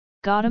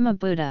Gautama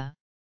Buddha,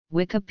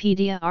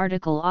 Wikipedia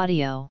article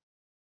audio.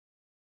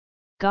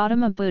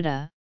 Gautama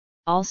Buddha,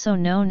 also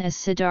known as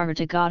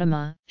Siddhartha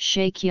Gautama,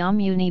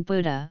 Shakyamuni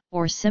Buddha,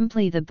 or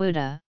simply the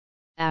Buddha,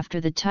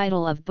 after the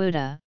title of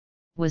Buddha,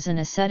 was an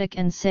ascetic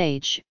and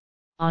sage,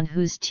 on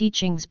whose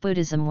teachings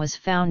Buddhism was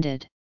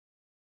founded.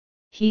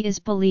 He is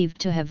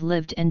believed to have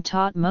lived and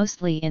taught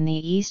mostly in the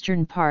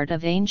eastern part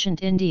of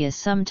ancient India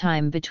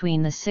sometime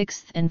between the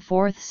 6th and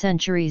 4th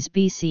centuries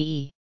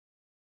BCE.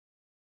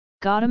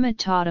 Gautama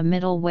taught a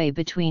middle way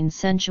between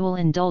sensual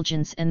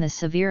indulgence and the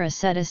severe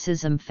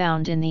asceticism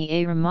found in the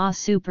Arama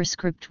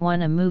superscript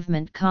 1, a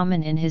movement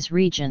common in his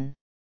region.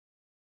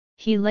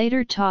 He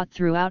later taught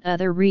throughout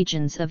other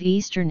regions of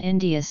eastern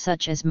India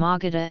such as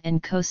Magadha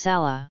and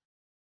Kosala.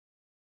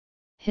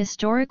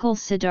 Historical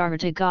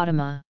Siddhartha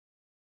Gautama.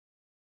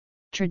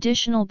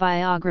 Traditional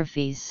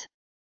biographies.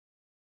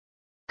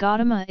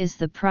 Gautama is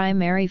the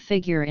primary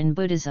figure in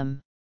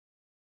Buddhism.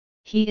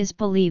 He is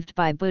believed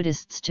by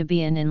Buddhists to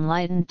be an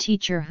enlightened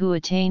teacher who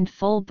attained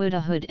full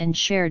Buddhahood and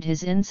shared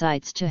his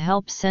insights to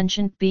help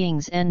sentient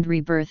beings end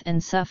rebirth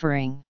and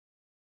suffering.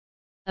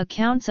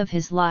 Accounts of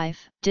his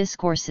life,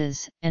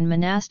 discourses, and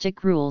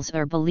monastic rules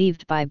are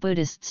believed by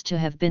Buddhists to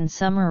have been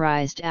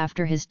summarized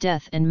after his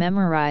death and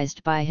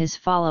memorized by his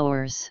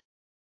followers.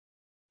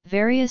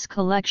 Various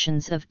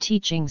collections of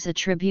teachings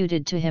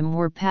attributed to him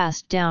were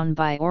passed down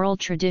by oral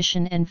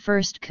tradition and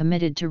first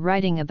committed to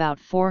writing about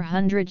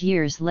 400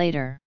 years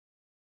later.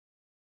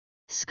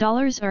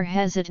 Scholars are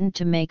hesitant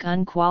to make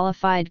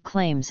unqualified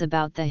claims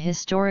about the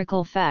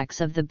historical facts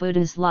of the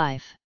Buddha's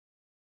life.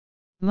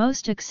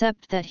 Most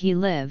accept that he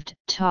lived,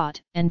 taught,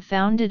 and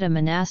founded a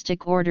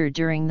monastic order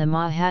during the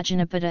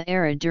Mahajanapada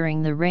era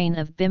during the reign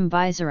of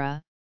Bimbisara,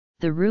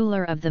 the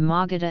ruler of the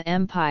Magadha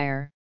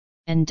Empire,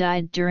 and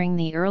died during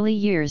the early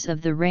years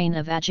of the reign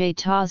of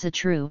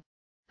Ajatasattu,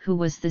 who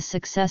was the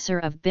successor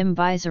of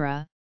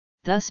Bimbisara,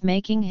 thus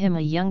making him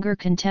a younger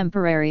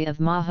contemporary of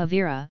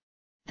Mahavira,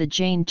 the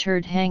Jain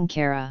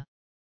Tirthankara.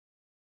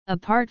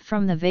 Apart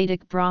from the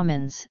Vedic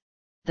Brahmins,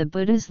 the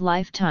Buddha's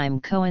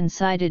lifetime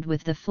coincided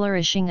with the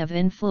flourishing of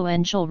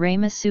influential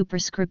Rama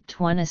superscript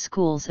 1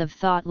 schools of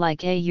thought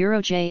like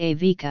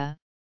Ayurveda,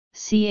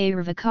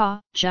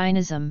 Cairvaka,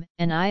 Jainism,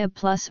 and Aya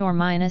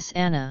 ±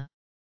 Anna.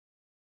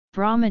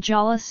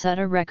 Brahmajala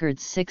Sutta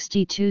records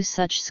 62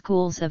 such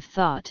schools of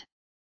thought.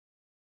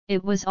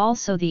 It was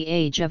also the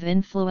age of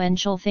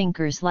influential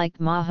thinkers like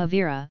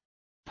Mahavira,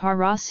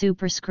 Para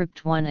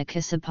superscript 1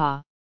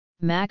 Akasapa,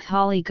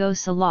 Makhali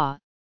Gosala,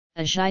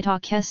 Ajita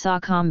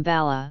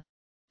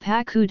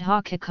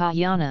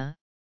Pakudhakakayana,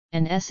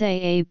 and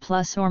Saa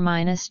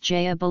 ±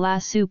 Jaya Bala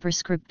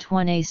superscript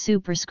 1 A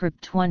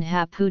superscript 1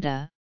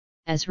 Haputa,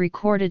 as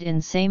recorded in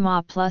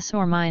Sama ±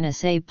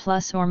 A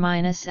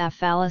 ±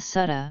 Afala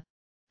Sutta,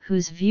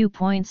 whose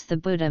viewpoints the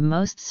Buddha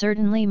most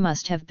certainly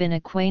must have been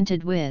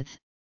acquainted with.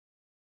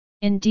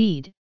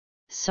 Indeed,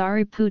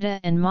 Sariputta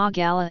and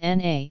Mogala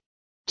Na,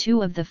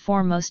 two of the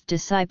foremost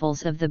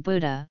disciples of the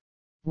Buddha,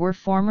 were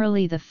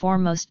formerly the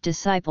foremost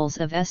disciples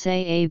of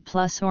Saa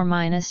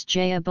 ±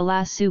 Jaya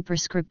Bala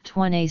superscript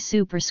 1 A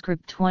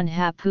superscript 1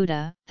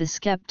 Haputa, the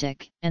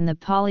skeptic, and the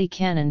Pali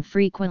Canon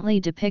frequently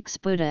depicts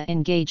Buddha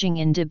engaging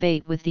in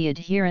debate with the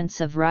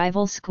adherents of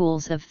rival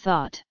schools of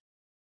thought.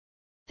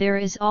 There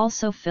is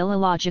also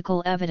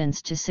philological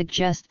evidence to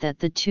suggest that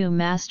the two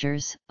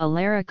masters,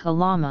 Alarika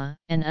Lama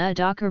and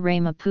Adaka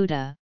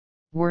Ramaputa,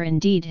 were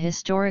indeed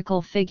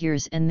historical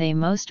figures, and they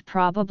most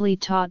probably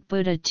taught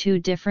Buddha two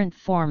different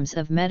forms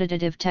of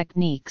meditative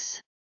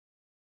techniques.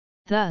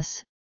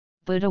 Thus,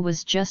 Buddha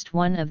was just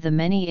one of the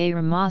many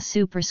Arama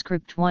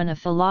superscript 1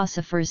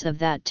 philosophers of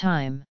that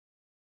time.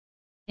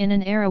 In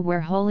an era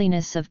where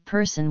holiness of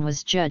person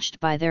was judged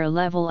by their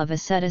level of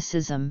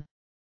asceticism,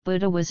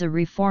 Buddha was a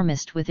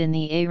reformist within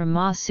the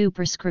Arama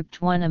superscript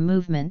 1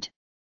 movement,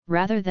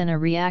 rather than a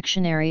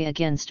reactionary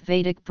against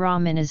Vedic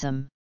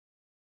Brahmanism.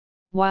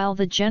 While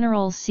the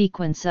general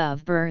sequence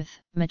of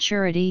birth,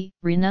 maturity,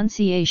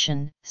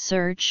 renunciation,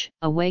 search,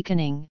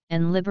 awakening,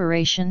 and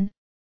liberation,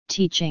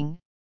 teaching,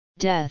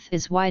 death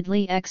is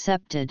widely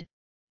accepted,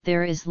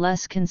 there is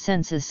less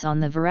consensus on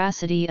the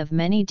veracity of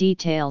many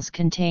details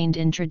contained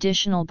in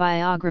traditional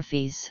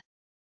biographies.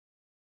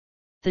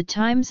 The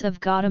times of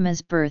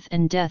Gautama's birth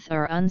and death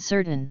are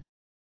uncertain.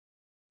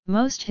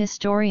 Most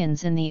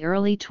historians in the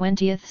early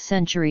 20th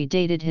century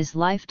dated his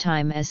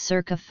lifetime as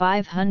circa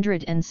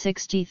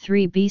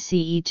 563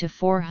 BCE to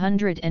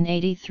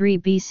 483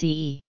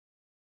 BCE.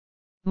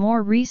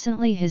 More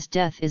recently his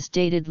death is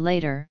dated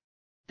later,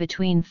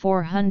 between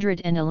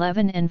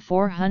 411 and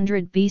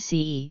 400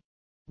 BCE,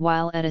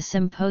 while at a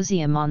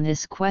symposium on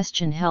this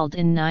question held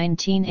in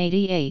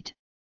 1988,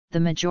 the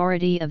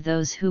majority of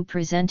those who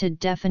presented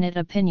definite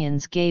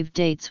opinions gave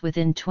dates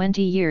within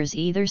 20 years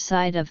either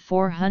side of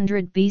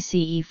 400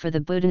 BCE for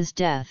the Buddha's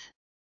death.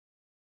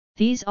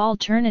 These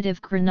alternative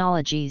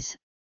chronologies,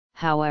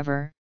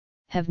 however,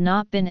 have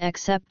not been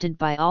accepted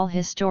by all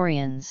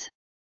historians.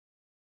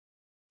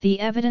 The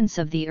evidence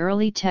of the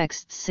early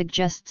texts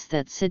suggests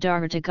that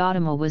Siddhartha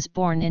Gautama was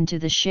born into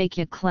the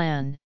Shakya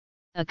clan,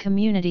 a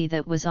community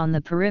that was on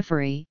the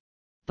periphery,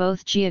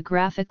 both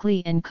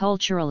geographically and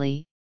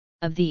culturally,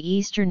 of the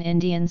eastern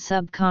Indian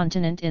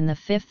subcontinent in the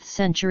 5th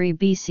century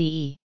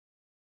BCE.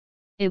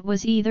 It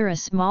was either a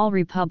small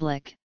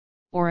republic,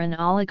 or an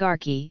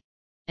oligarchy,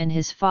 and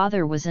his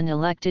father was an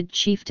elected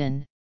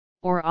chieftain,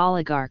 or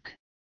oligarch.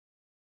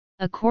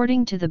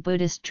 According to the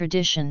Buddhist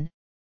tradition,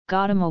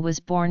 Gautama was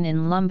born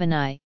in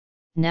Lumbini,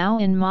 now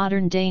in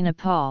modern-day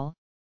Nepal,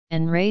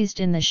 and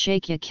raised in the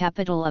Shakya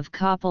capital of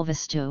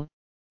Kapilvastu,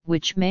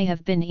 which may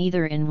have been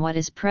either in what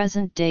is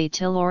present-day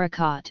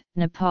Tilorakot,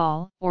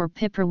 Nepal, or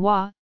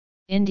Piparwa,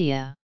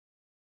 India.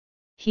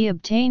 He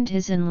obtained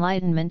his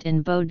enlightenment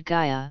in Bodh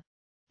Gaya,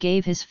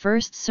 gave his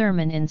first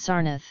sermon in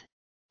Sarnath,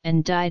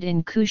 and died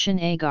in Kushan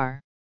Agar.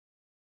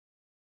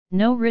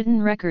 No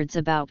written records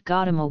about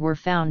Gautama were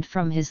found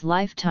from his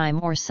lifetime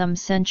or some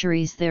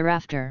centuries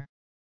thereafter.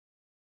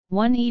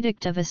 One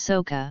edict of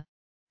Asoka,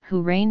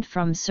 who reigned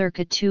from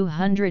circa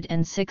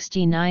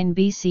 269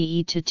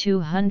 BCE to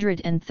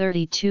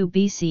 232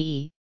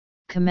 BCE,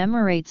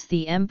 commemorates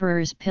the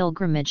emperor's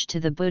pilgrimage to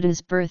the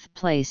Buddha's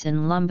birthplace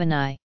in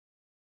Lumbini.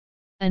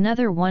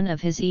 Another one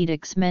of his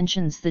edicts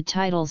mentions the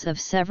titles of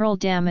several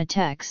Dhamma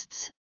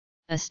texts,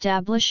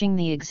 establishing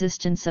the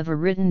existence of a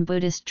written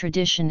Buddhist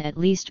tradition at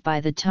least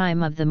by the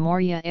time of the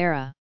Maurya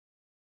era.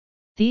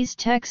 These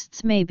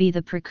texts may be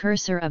the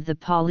precursor of the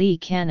Pali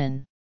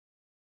Canon.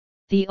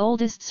 The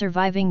oldest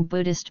surviving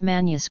Buddhist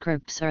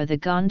manuscripts are the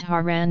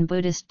Gandharan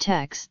Buddhist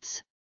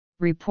texts,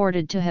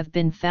 reported to have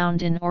been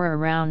found in or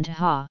around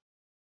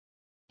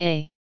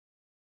Ha.A.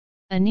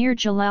 near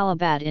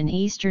Jalalabad in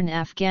eastern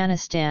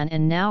Afghanistan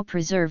and now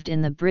preserved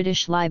in the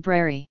British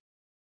Library.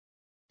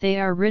 They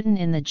are written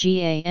in the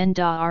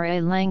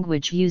Gandhara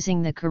language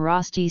using the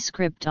Kharosthi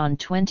script on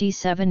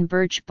 27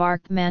 birch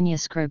bark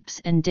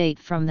manuscripts and date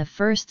from the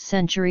 1st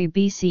century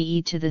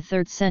BCE to the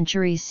 3rd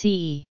century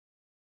CE.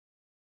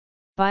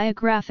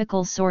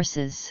 Biographical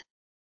sources.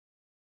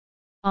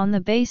 On the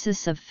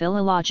basis of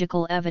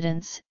philological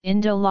evidence,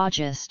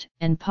 Indologist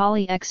and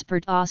Pali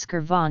expert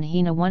Oscar von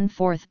Hina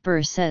 1/4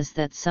 Burr says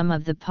that some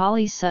of the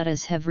Pali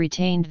suttas have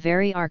retained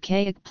very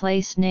archaic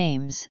place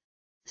names,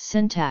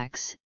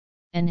 syntax,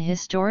 and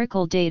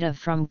historical data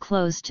from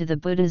close to the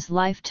Buddha's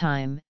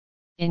lifetime,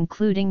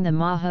 including the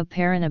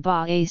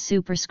Mahaparinabha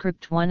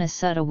superscript 1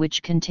 sutta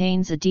which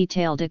contains a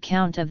detailed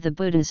account of the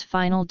Buddha's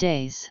final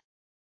days.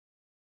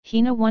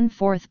 Hina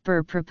 1/4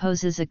 Burr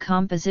proposes a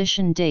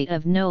composition date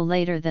of no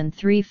later than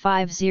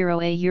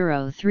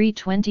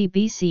 350–320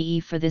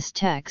 BCE for this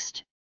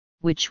text,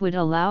 which would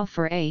allow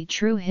for a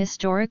true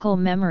historical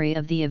memory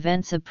of the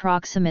events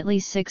approximately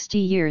 60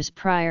 years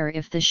prior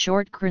if the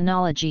short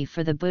chronology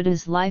for the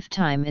Buddha's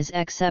lifetime is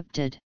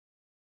accepted.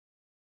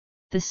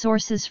 The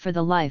sources for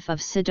the life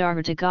of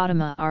Siddhartha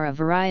Gautama are a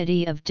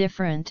variety of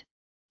different,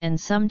 and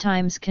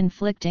sometimes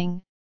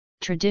conflicting,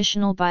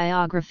 traditional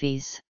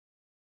biographies.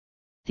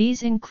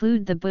 These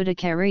include the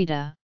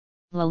Buddhacarita,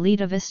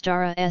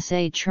 Lalitavistara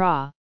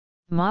Sa,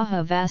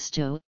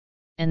 Mahavastu,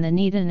 and the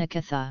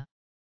Nidanikatha.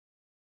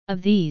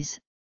 Of these,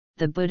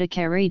 the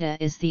Buddhacarita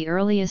is the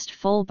earliest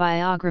full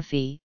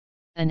biography,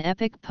 an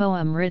epic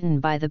poem written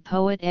by the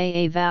poet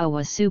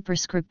Vawa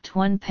superscript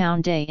 1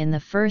 Pounday in the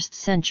 1st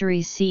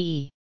century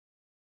CE.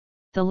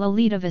 The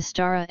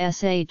Lalitavistara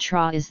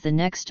Sa is the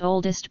next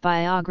oldest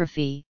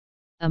biography,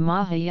 a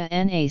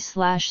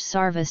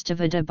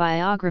Mahayana/Sarvastivada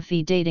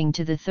biography dating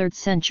to the 3rd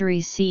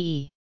century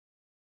CE.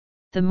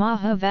 The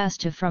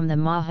Mahavastu from the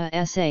Maha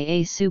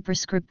Saa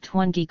superscript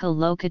 1 Gika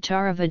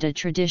Lokottaravada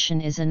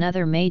tradition is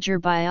another major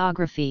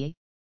biography,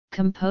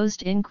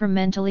 composed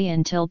incrementally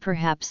until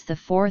perhaps the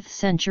 4th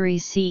century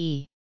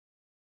CE.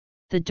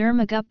 The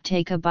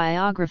Dharmaguptaka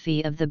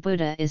biography of the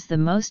Buddha is the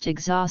most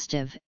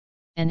exhaustive,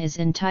 and is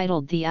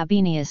entitled the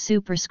Abhinaya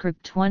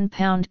superscript 1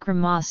 Pound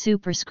Krama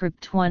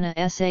superscript 1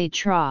 Sa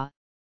Tra,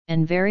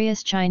 and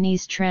various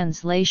Chinese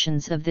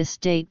translations of this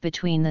date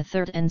between the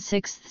 3rd and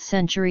 6th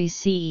century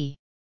CE.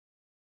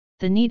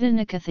 The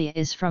Nidanikatha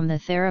is from the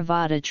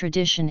Theravada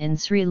tradition in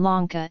Sri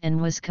Lanka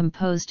and was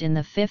composed in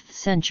the 5th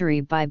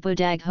century by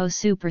Buddhagho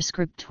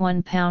superscript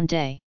 1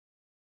 Pounday.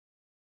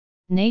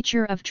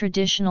 Nature of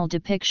traditional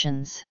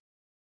depictions.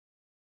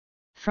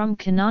 From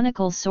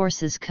canonical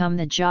sources come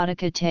the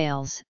Jataka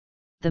tales,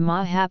 the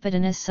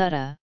Mahapadana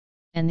Sutta,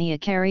 and the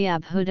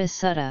Akaryabhuta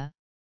Sutta,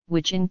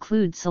 which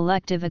include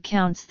selective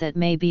accounts that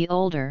may be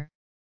older,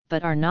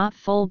 but are not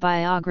full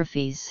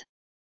biographies.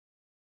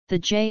 The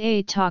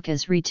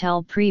Jatakas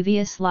retell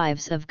previous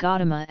lives of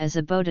Gautama as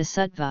a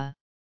bodhisattva,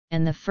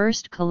 and the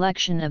first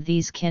collection of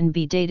these can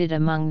be dated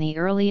among the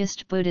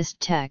earliest Buddhist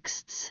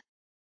texts.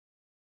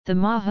 The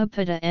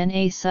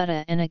Mahapadana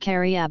Sutta and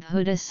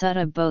Akaryabhuta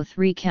Sutta both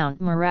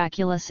recount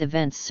miraculous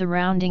events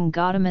surrounding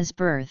Gautama's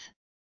birth,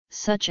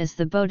 such as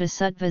the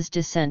bodhisattva's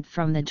descent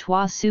from the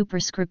Twa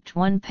superscript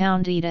 1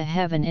 Poundita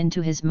heaven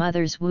into his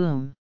mother's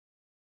womb.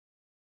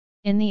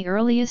 In the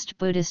earliest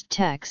Buddhist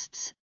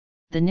texts,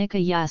 the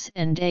Nikayas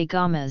and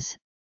Agamas,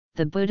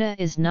 the Buddha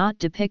is not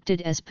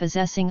depicted as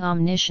possessing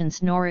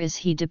omniscience nor is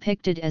he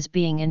depicted as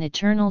being an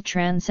eternal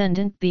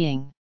transcendent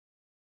being.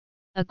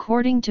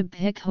 According to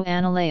Bhikkhu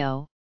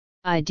Analayo,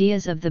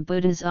 ideas of the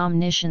Buddha's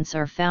omniscience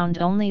are found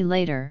only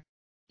later,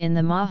 in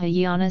the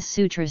Mahayana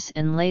Sutras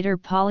and later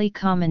Pali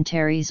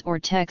commentaries or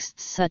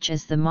texts such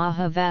as the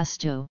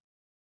Mahavastu.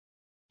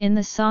 In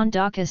the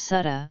Sandaka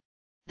Sutta,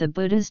 the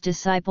Buddha's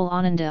disciple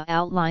Ananda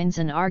outlines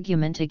an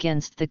argument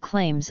against the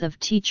claims of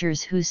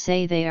teachers who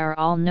say they are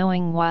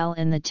all-knowing, while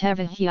in the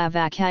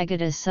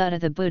Tevajjavakagata Sutta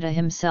the Buddha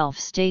himself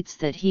states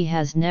that he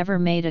has never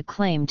made a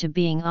claim to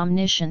being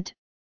omniscient,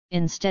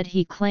 instead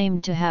he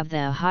claimed to have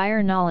the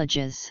higher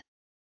knowledges.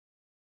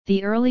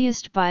 The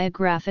earliest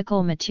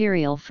biographical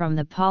material from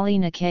the Pali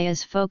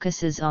Nikayas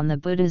focuses on the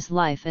Buddha's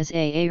life as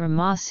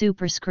Rama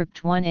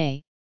superscript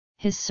 1a,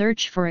 his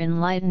search for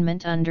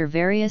enlightenment under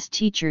various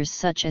teachers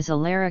such as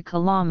Alara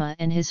Kalama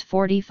and his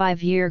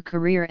 45-year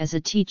career as a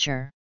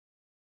teacher.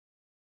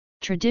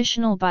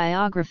 Traditional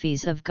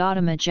biographies of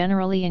Gautama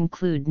generally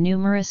include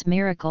numerous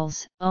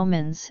miracles,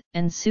 omens,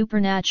 and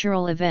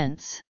supernatural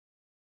events.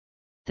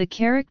 The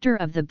character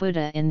of the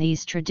Buddha in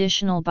these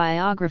traditional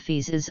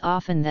biographies is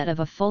often that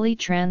of a fully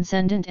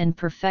transcendent and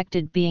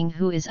perfected being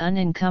who is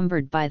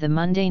unencumbered by the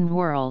mundane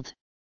world.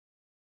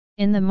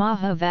 In the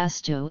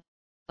Mahavastu,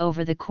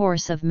 over the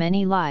course of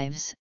many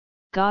lives,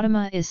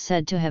 Gautama is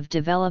said to have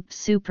developed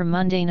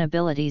supramundane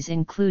abilities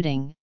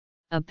including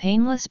a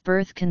painless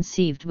birth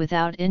conceived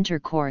without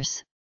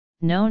intercourse,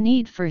 no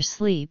need for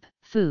sleep,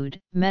 food,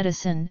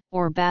 medicine,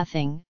 or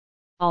bathing,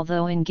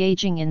 although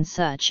engaging in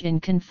such in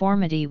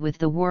conformity with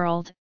the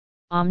world,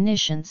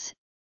 omniscience,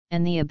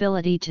 and the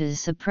ability to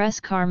suppress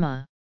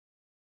karma.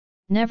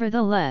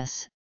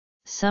 Nevertheless,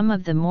 some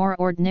of the more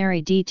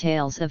ordinary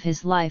details of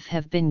his life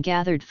have been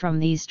gathered from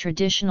these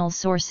traditional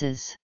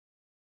sources.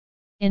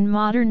 In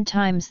modern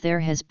times there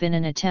has been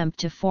an attempt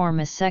to form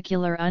a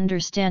secular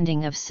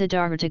understanding of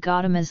Siddhartha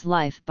Gautama's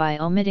life by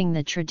omitting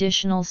the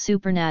traditional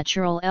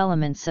supernatural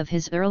elements of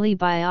his early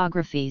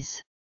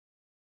biographies.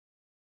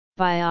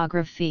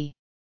 Biography.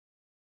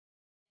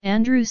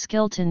 Andrew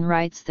Skilton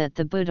writes that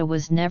the Buddha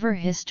was never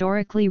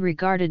historically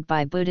regarded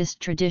by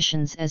Buddhist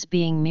traditions as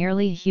being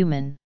merely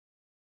human.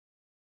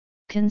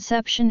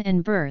 Conception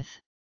and birth.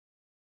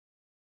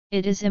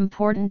 It is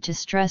important to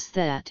stress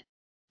that,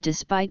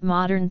 despite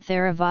modern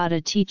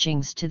Theravada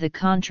teachings to the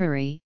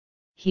contrary,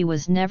 he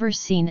was never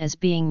seen as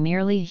being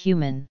merely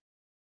human.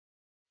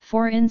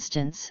 For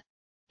instance,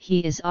 he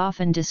is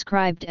often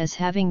described as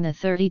having the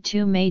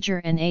 32 major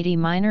and 80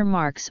 minor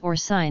marks or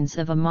signs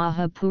of a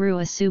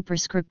Mahapurusha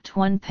superscript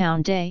 1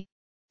 pound a,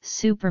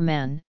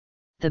 Superman.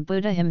 The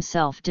Buddha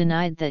himself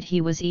denied that he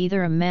was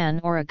either a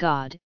man or a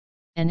god,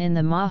 and in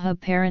the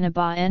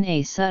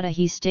Mahaparinibbana Sutta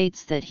he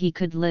states that he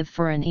could live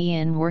for an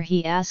eon were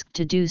he asked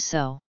to do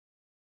so.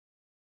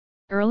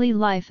 Early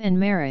life and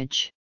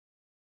marriage.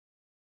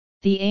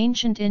 The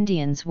ancient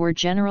Indians were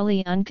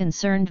generally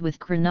unconcerned with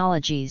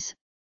chronologies,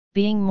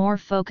 being more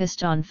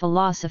focused on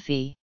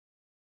philosophy.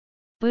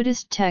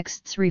 Buddhist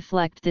texts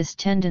reflect this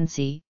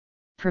tendency,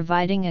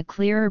 providing a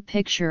clearer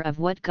picture of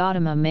what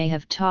Gautama may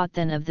have taught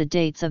than of the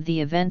dates of the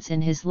events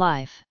in his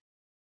life.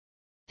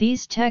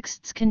 These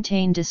texts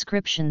contain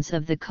descriptions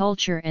of the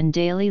culture and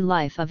daily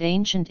life of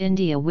ancient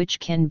India which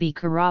can be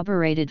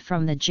corroborated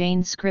from the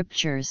Jain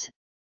scriptures,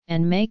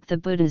 and make the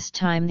Buddha's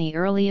time the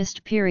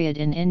earliest period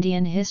in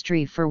Indian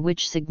history for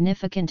which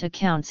significant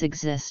accounts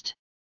exist.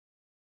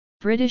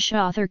 British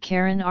author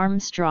Karen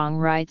Armstrong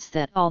writes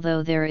that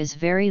although there is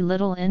very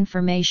little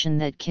information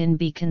that can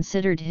be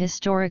considered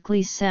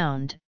historically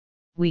sound,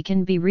 we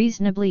can be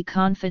reasonably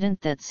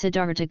confident that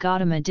Siddhartha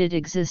Gautama did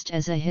exist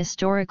as a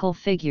historical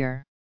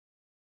figure.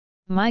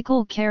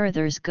 Michael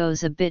Carruthers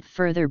goes a bit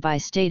further by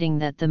stating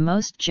that the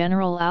most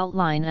general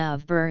outline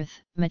of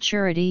birth,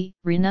 maturity,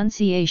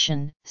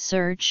 renunciation,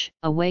 search,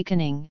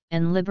 awakening,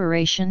 and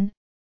liberation,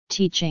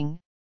 teaching,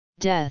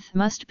 death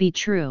must be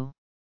true.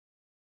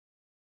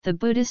 The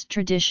Buddhist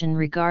tradition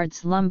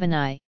regards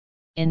Lumbini,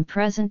 in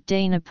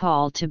present-day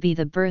Nepal, to be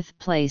the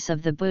birthplace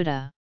of the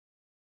Buddha.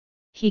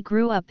 He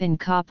grew up in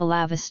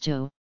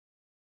Kapilavastu.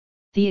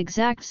 The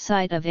exact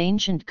site of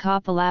ancient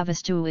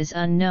Kapilavastu is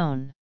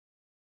unknown.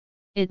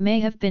 It may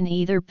have been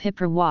either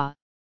Piparwa,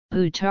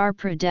 Uttar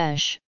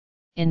Pradesh,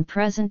 in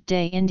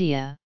present-day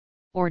India,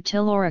 or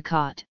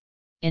Tilorakot,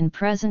 in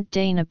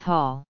present-day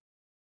Nepal.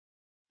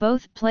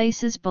 Both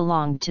places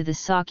belong to the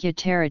Sakya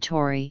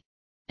territory,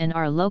 and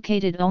are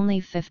located only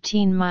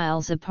 15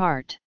 miles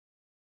apart.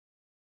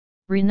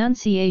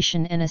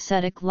 Renunciation and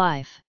ascetic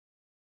life.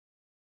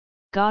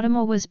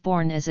 Gautama was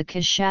born as a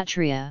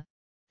Kshatriya,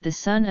 the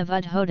son of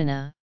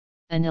Uddhodana,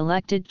 an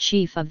elected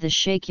chief of the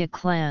Shakya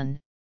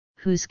clan,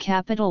 whose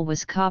capital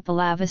was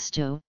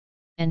Kapilavastu,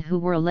 and who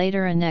were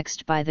later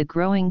annexed by the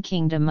growing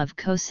kingdom of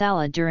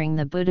Kosala during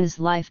the Buddha's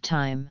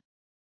lifetime.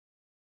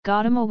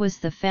 Gautama was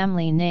the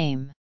family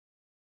name.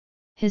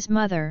 His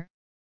mother,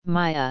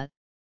 Maya,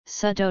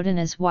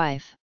 Suddhodana's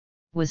wife,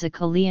 was a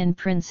Kalian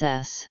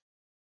princess.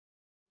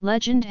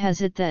 Legend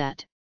has it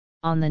that,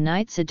 on the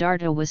night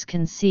Siddhartha was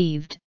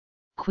conceived,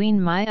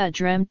 Queen Maya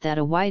dreamt that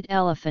a white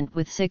elephant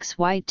with 6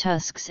 white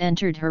tusks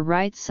entered her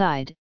right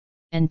side,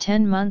 and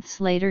 10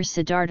 months later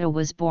Siddhartha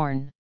was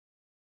born.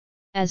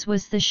 As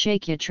was the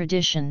Shakya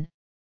tradition,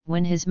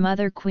 when his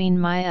mother Queen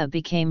Maya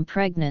became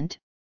pregnant,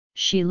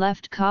 she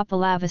left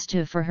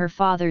Kapilavastu for her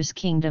father's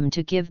kingdom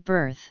to give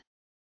birth.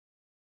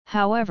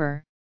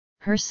 However,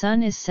 her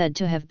son is said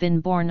to have been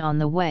born on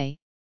the way,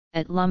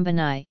 at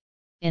Lumbini,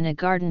 in a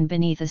garden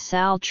beneath a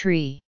sal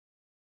tree.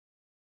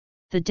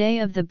 The day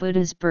of the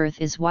Buddha's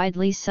birth is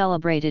widely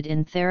celebrated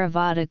in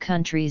Theravada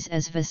countries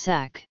as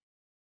Vesak.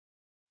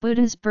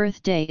 Buddha's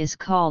birthday is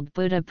called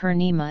Buddha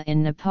Purnima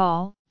in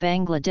Nepal,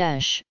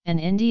 Bangladesh, and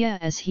India,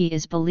 as he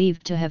is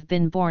believed to have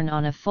been born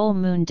on a full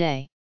moon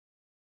day.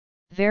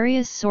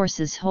 Various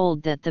sources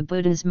hold that the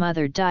Buddha's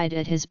mother died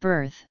at his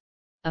birth,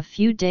 a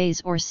few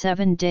days or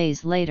 7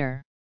 days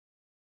later.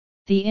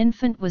 The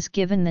infant was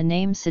given the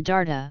name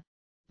Siddhartha,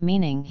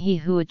 meaning he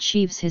who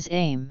achieves his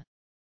aim.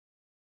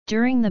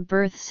 During the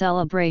birth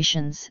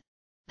celebrations,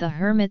 the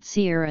hermit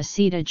seer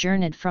Asita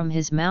journeyed from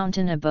his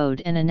mountain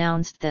abode and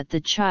announced that the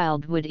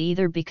child would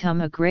either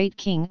become a great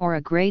king or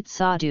a great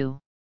sadhu.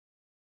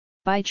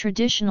 By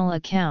traditional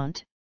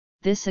account,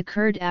 this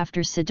occurred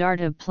after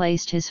Siddhartha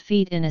placed his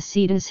feet in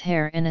Asita's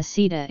hair and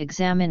Asita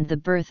examined the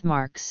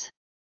birthmarks.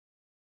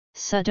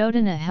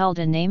 Suddhodana held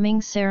a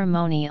naming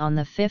ceremony on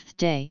the 5th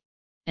day,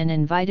 and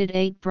invited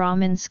 8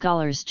 Brahmin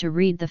scholars to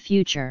read the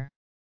future.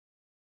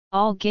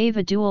 All gave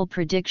a dual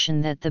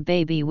prediction that the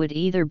baby would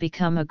either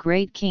become a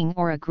great king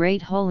or a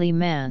great holy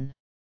man.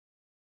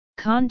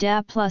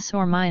 Khanda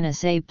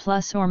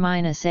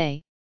 ±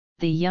 A,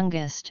 the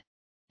youngest,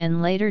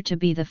 and later to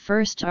be the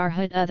first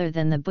arhat other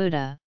than the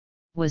Buddha,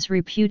 was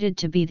reputed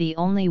to be the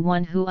only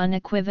one who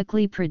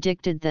unequivocally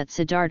predicted that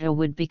Siddhartha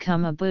would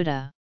become a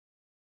Buddha.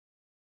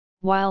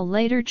 While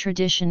later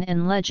tradition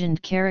and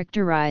legend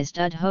characterized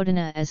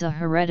Uddhodana as a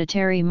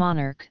hereditary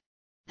monarch,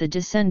 the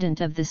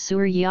descendant of the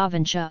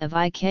Suryavansha of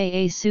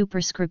Ika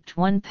superscript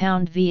 1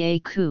 pound va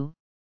Ku,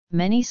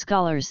 many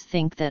scholars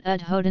think that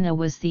Uddhodana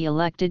was the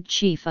elected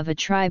chief of a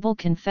tribal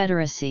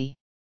confederacy.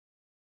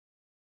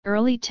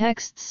 Early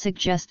texts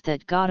suggest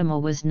that Gautama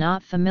was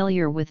not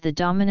familiar with the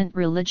dominant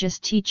religious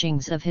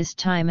teachings of his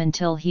time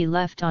until he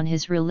left on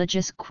his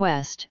religious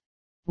quest,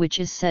 which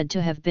is said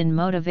to have been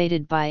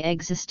motivated by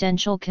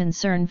existential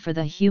concern for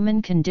the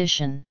human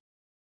condition.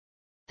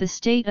 The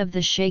state of the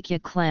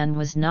Shakya clan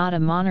was not a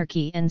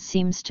monarchy and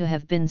seems to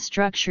have been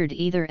structured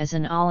either as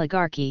an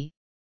oligarchy,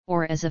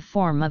 or as a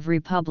form of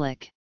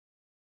republic.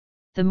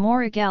 The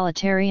more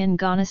egalitarian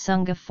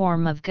Ganasangha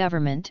form of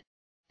government,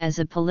 as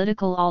a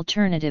political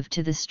alternative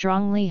to the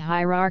strongly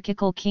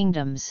hierarchical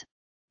kingdoms,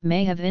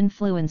 may have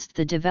influenced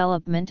the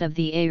development of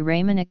the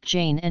Aramanic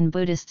Jain and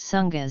Buddhist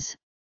Sanghas,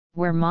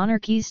 where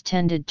monarchies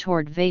tended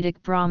toward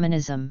Vedic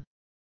Brahmanism.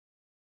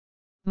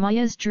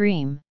 Maya's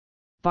dream,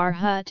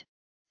 Bharhut,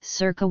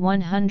 circa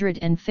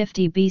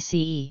 150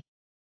 BCE.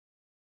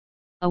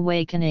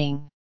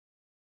 Awakening.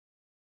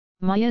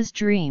 Maya's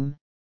dream,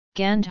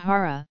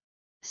 Gandhara,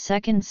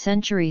 2nd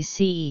century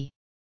CE.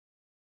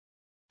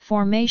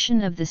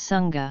 Formation of the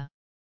Sangha.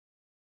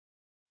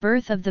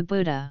 Birth of the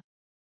Buddha.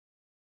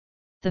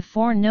 The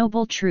Four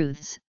Noble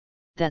Truths,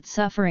 that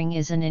suffering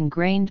is an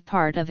ingrained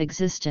part of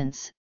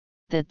existence,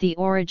 that the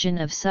origin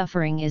of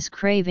suffering is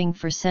craving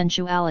for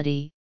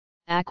sensuality,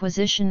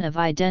 acquisition of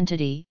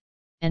identity,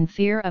 and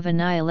fear of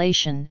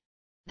annihilation,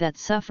 that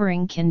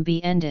suffering can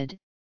be ended,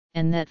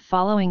 and that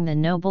following the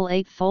Noble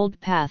Eightfold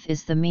Path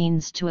is the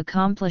means to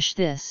accomplish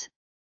this.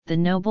 The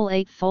Noble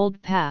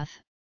Eightfold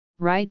Path: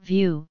 right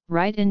view,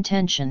 right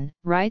intention,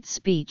 right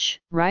speech,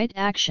 right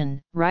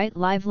action, right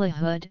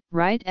livelihood,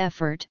 right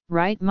effort,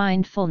 right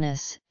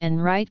mindfulness,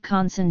 and right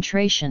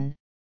concentration.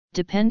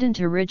 Dependent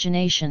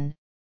origination: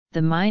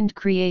 the mind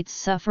creates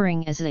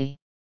suffering as a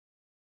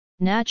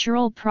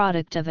natural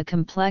product of a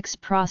complex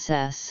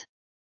process.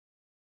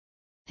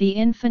 The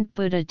infant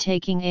Buddha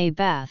taking a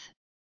bath,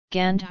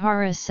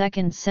 Gandhara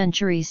 2nd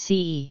century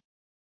CE.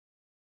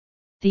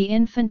 The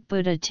infant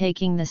Buddha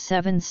taking the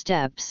 7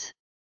 steps.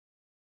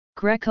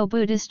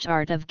 Greco-Buddhist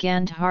art of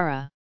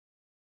Gandhara.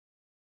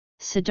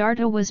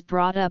 Siddhartha was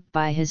brought up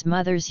by his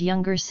mother's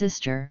younger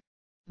sister,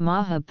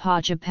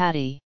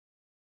 Mahapajapati.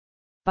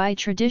 By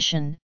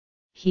tradition,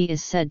 he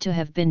is said to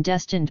have been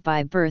destined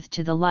by birth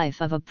to the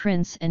life of a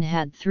prince and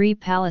had 3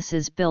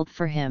 palaces built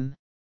for him.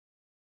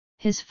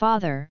 His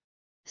father,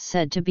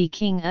 said to be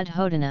King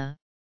Uddhodana,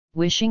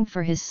 wishing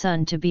for his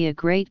son to be a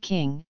great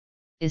king,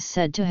 is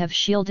said to have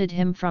shielded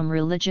him from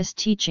religious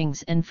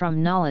teachings and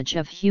from knowledge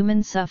of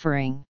human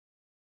suffering.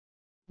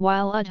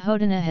 While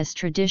Uddhodana has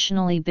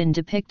traditionally been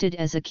depicted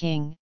as a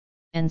king,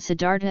 and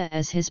Siddhartha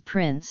as his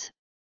prince,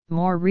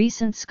 more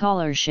recent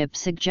scholarship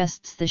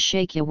suggests the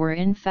Shakya were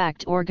in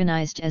fact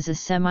organized as a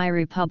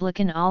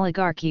semi-republican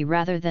oligarchy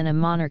rather than a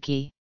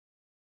monarchy.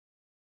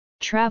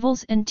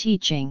 Travels and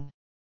teaching.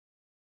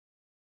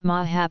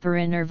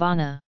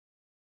 Mahaparinirvana.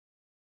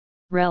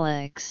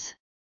 Relics.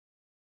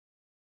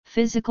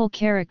 Physical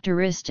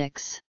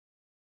characteristics.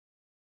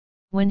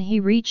 When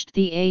he reached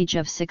the age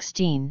of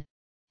 16,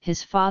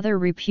 his father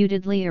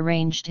reputedly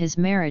arranged his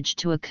marriage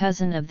to a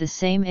cousin of the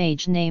same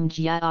age named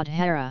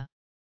Yadhara.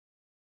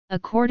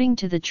 According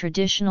to the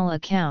traditional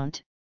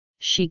account,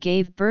 she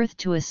gave birth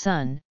to a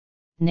son,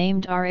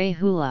 named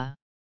Rahula.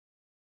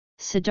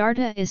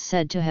 Siddhartha is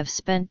said to have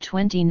spent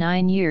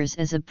 29 years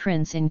as a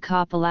prince in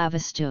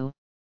Kapilavastu.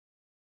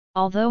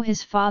 Although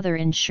his father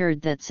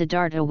ensured that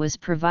Siddhartha was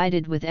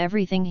provided with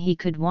everything he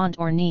could want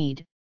or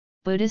need,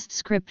 Buddhist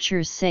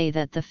scriptures say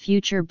that the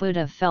future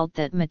Buddha felt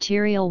that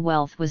material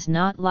wealth was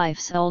not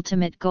life's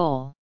ultimate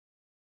goal.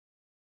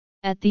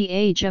 At the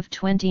age of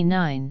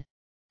 29,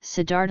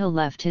 Siddhartha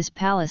left his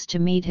palace to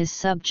meet his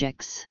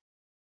subjects.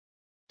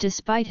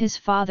 Despite his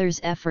father's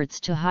efforts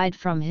to hide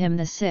from him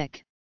the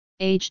sick,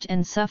 aged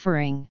and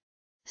suffering,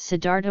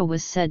 Siddhartha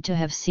was said to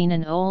have seen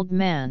an old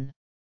man.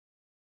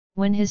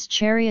 When his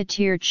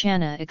charioteer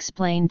Channa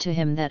explained to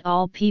him that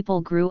all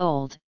people grew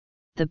old,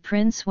 the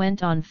prince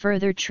went on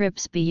further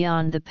trips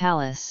beyond the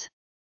palace.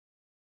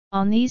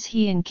 On these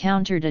he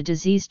encountered a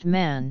diseased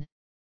man,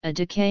 a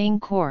decaying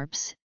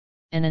corpse,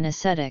 and an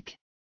ascetic.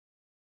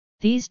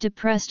 These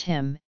depressed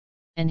him,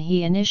 and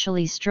he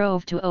initially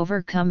strove to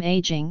overcome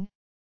aging,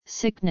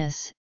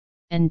 sickness,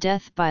 and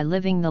death by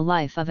living the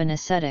life of an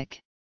ascetic.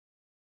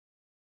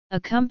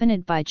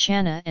 Accompanied by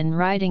Channa and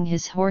riding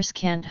his horse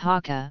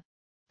Kantaka,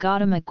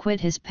 Gautama quit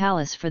his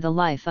palace for the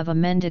life of a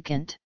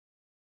mendicant.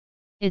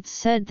 It's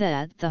said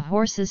that the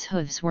horse's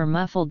hooves were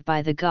muffled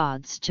by the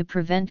gods to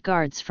prevent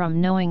guards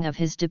from knowing of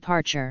his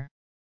departure.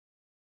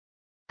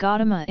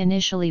 Gautama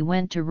initially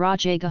went to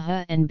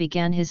Rajagaha and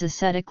began his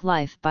ascetic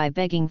life by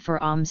begging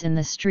for alms in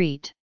the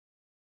street.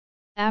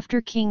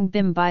 After King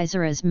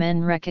Bimbisara's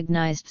men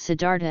recognized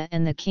Siddhartha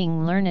and the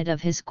king learned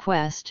of his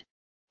quest,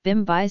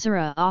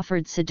 Bimbisara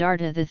offered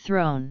Siddhartha the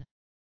throne.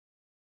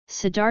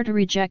 Siddhartha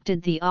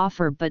rejected the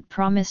offer but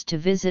promised to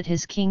visit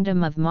his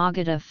kingdom of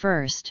Magadha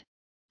first,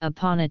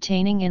 upon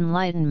attaining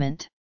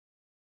enlightenment.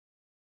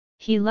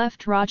 He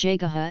left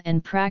Rajagaha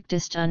and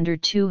practiced under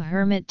two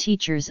hermit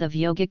teachers of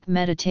yogic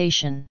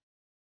meditation.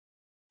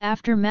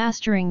 After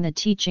mastering the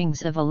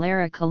teachings of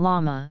Alara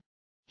Kalama,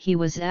 he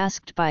was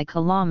asked by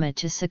Kalama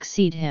to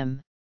succeed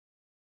him.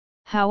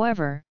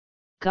 However,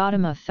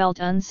 Gautama felt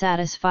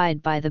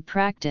unsatisfied by the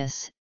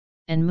practice,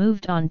 and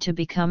moved on to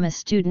become a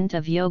student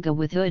of yoga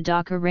with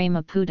Uddaka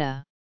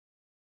Ramaputta.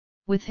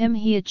 With him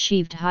he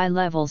achieved high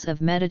levels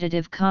of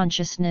meditative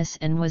consciousness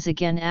and was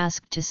again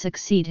asked to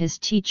succeed his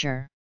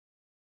teacher.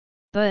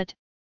 But,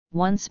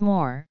 once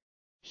more,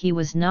 he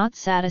was not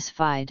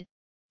satisfied,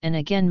 and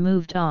again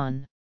moved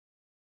on.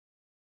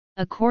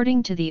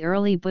 According to the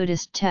early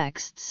Buddhist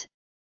texts,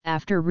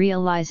 after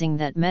realizing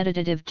that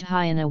meditative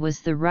dhyana was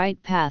the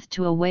right path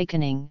to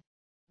awakening,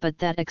 but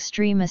that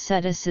extreme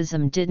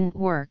asceticism didn't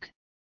work,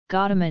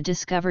 Gautama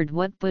discovered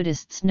what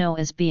Buddhists know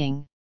as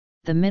being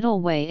the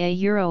middle way,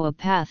 a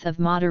path of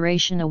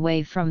moderation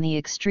away from the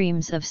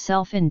extremes of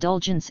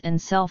self-indulgence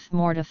and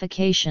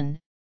self-mortification,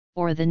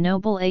 or the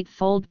Noble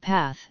Eightfold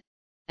Path,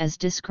 as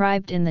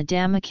described in the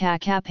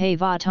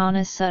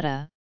Dhammacakkappavattana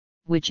Sutta,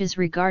 which is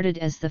regarded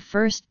as the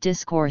first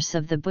discourse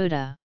of the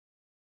Buddha.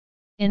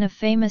 In a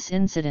famous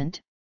incident,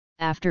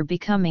 after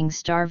becoming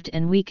starved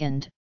and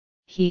weakened,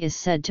 he is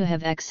said to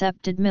have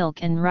accepted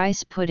milk and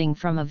rice pudding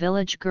from a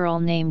village girl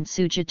named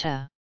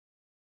Sujata.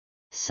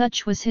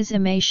 Such was his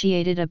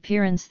emaciated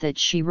appearance that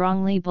she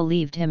wrongly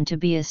believed him to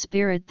be a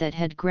spirit that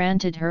had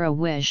granted her a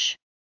wish.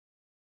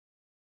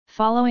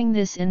 Following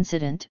this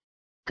incident,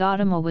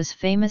 Gautama was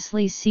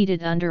famously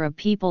seated under a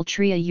peepal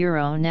tree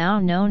now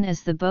known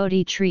as the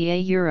Bodhi tree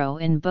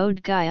in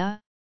Bodh Gaya,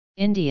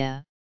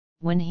 India,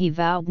 when he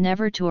vowed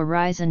never to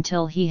arise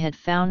until he had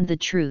found the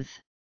truth.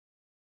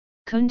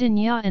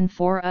 Kundanya and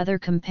 4 other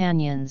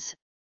companions,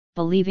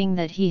 believing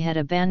that he had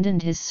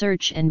abandoned his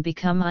search and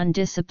become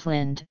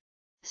undisciplined,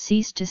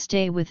 ceased to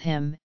stay with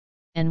him,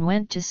 and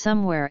went to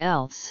somewhere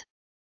else.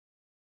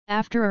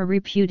 After a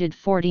reputed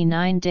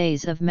 49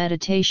 days of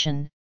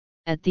meditation,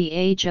 at the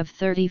age of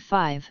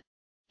 35,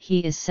 he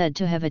is said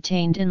to have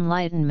attained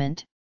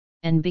enlightenment,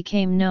 and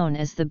became known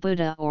as the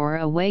Buddha or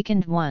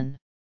Awakened One.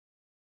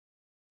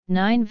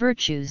 9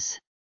 Virtues.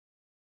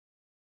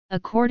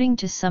 According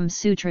to some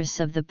sutras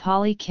of the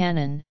Pali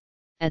Canon,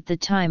 at the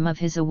time of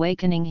his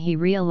awakening he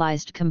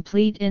realized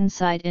complete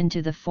insight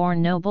into the 4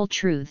 noble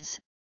truths,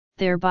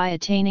 thereby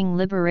attaining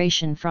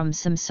liberation from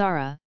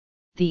samsara,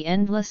 the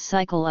endless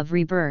cycle of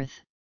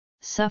rebirth,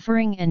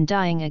 suffering and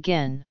dying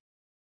again.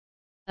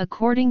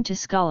 According to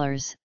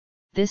scholars,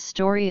 this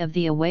story of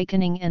the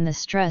awakening and the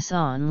stress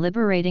on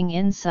liberating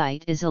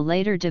insight is a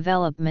later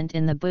development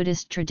in the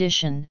Buddhist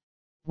tradition,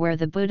 where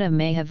the Buddha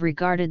may have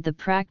regarded the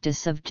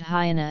practice of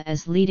dhyana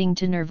as leading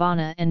to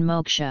nirvana and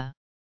moksha.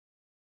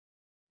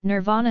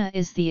 Nirvana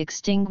is the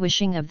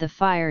extinguishing of the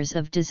fires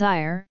of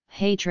desire,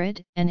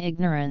 hatred, and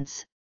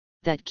ignorance,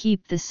 that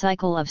keep the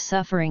cycle of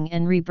suffering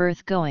and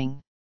rebirth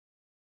going.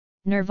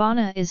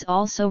 Nirvana is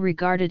also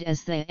regarded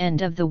as the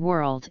end of the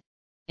world,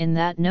 in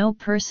that no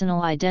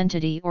personal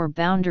identity or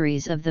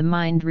boundaries of the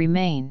mind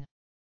remain.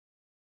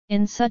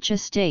 In such a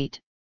state,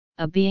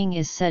 a being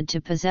is said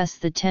to possess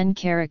the 10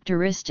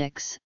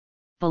 characteristics,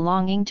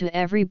 belonging to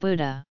every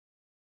Buddha.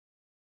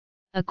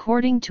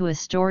 According to a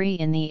story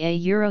in the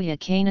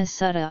Yakana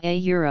Sutta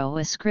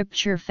a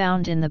scripture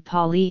found in the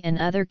Pali and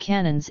other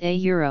canons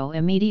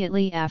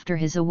immediately after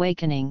his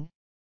awakening,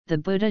 the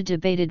Buddha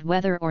debated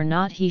whether or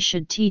not he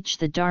should teach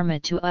the Dharma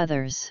to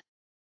others.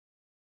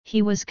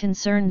 He was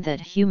concerned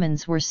that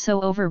humans were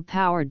so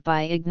overpowered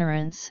by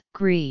ignorance,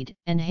 greed,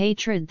 and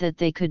hatred that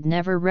they could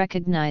never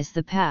recognize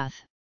the path,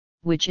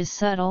 which is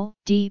subtle,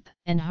 deep,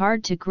 and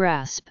hard to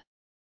grasp.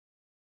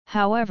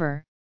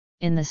 However,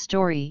 in the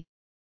story,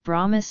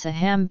 Brahma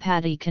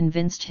Sahampati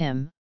convinced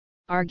him,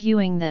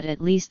 arguing that at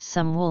least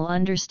some will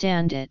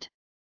understand it.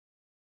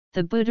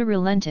 The Buddha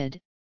relented,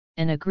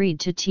 and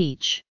agreed to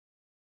teach.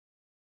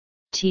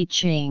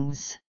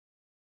 Teachings.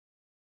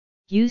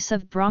 Use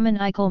of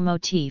Brahmanical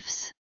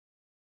motifs.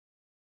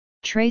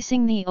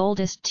 Tracing the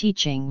oldest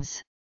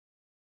teachings.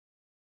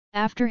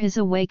 After his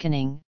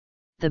awakening,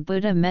 the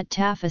Buddha met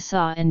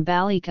Tafasa and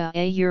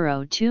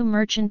Balika two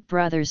merchant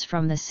brothers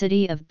from the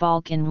city of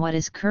Balkh in what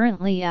is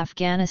currently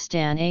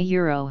Afghanistan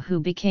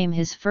who became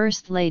his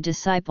first lay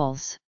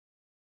disciples.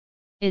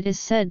 It is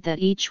said that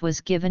each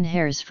was given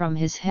hairs from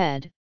his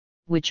head,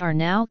 which are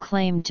now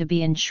claimed to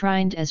be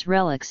enshrined as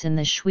relics in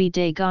the Shwe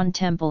Dagon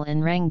temple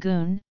in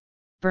Rangoon,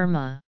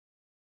 Burma.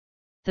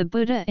 The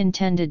Buddha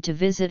intended to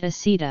visit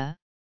Asita,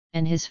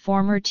 and his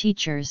former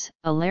teachers,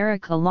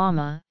 Alarika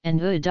Lama and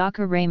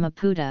Udaka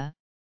Ramaputa,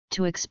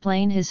 to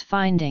explain his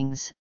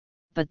findings,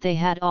 but they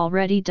had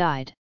already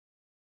died.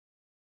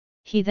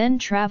 He then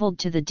travelled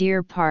to the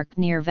Deer Park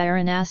near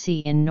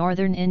Varanasi in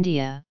northern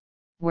India,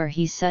 where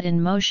he set in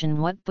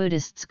motion what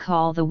Buddhists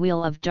call the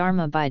Wheel of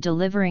Dharma by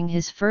delivering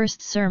his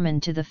first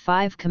sermon to the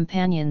 5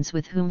 companions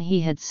with whom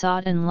he had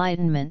sought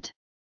enlightenment.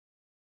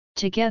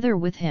 Together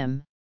with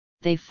him,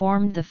 they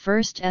formed the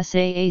first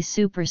Saa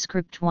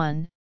Superscript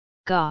 1,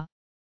 Ga,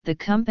 the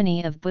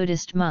company of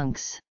Buddhist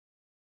monks.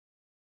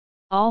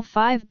 All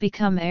 5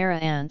 become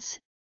arahants,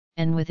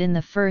 and within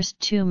the first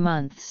 2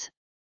 months,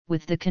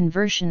 with the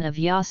conversion of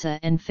Yasa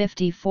and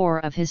 54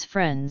 of his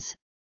friends,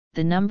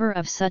 the number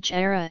of such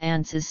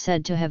arahants is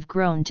said to have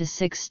grown to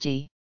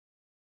 60.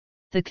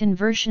 The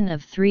conversion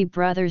of 3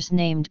 brothers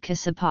named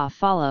Kassapa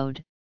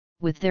followed,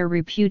 with their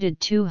reputed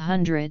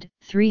 200,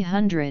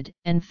 300,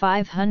 and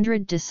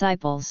 500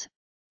 disciples,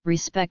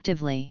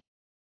 respectively.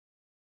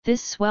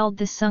 This swelled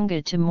the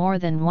Sangha to more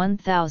than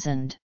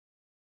 1,000.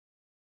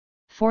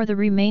 For the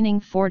remaining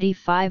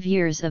 45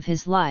 years of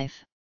his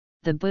life,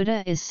 the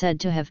Buddha is said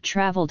to have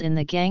travelled in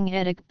the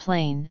Gangetic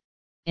Plain,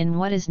 in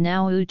what is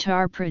now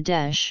Uttar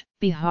Pradesh,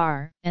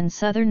 Bihar, and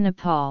southern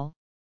Nepal,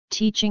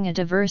 teaching a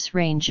diverse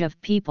range of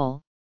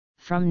people,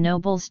 from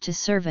nobles to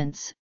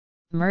servants,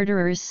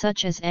 murderers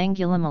such as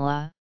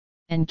Angulimala,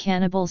 and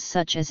cannibals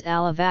such as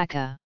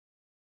Alavaka.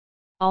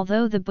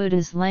 Although the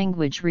Buddha's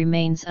language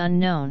remains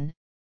unknown,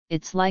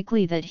 it's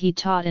likely that he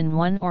taught in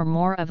one or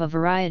more of a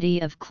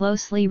variety of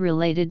closely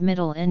related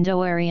Middle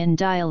Indo-Aryan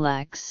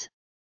dialects,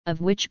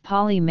 of which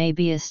Pali may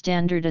be a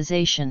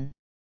standardization.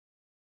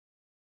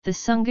 The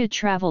Sangha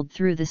travelled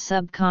through the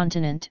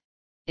subcontinent,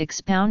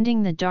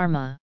 expounding the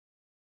Dharma.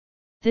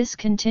 This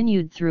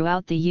continued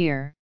throughout the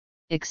year,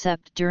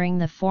 except during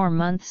the 4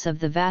 months of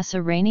the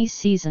Vasa rainy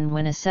season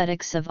when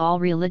ascetics of all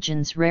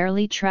religions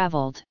rarely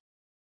travelled.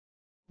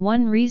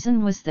 One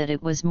reason was that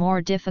it was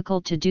more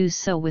difficult to do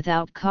so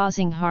without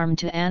causing harm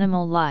to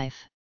animal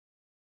life.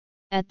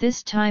 At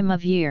this time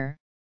of year,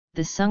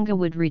 the Sangha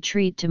would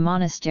retreat to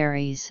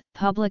monasteries,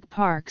 public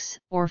parks,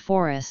 or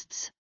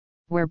forests,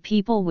 where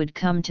people would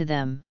come to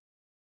them.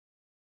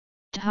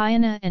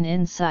 Dhyana and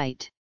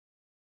insight.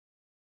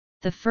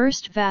 The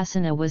first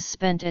Vasana was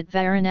spent at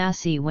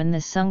Varanasi when the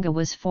Sangha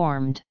was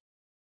formed.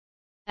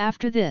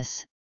 After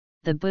this,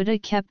 the Buddha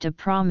kept a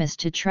promise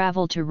to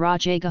travel to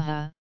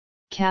Rajagaha,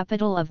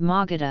 capital of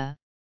Magadha,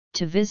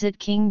 to visit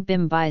King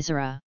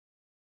Bimbisara.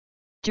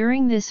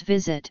 During this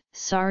visit,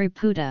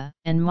 Sariputta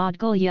and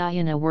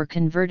Maudgalyayana were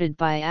converted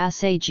by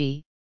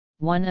Asaji,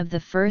 one of the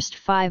first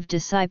 5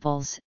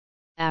 disciples,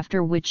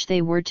 after which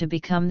they were to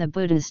become the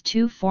Buddha's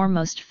 2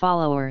 foremost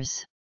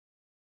followers.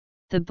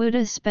 The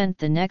Buddha spent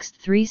the next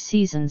 3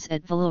 seasons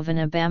at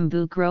Valovana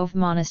Bamboo Grove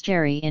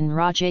Monastery in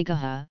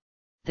Rajagaha,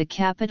 the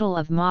capital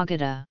of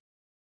Magadha.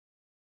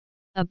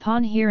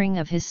 Upon hearing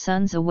of his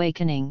son's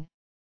awakening,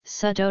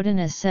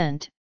 Suddhodana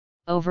sent,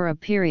 over a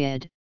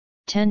period,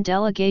 10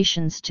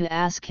 delegations to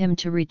ask him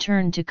to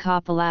return to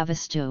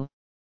Kapilavastu.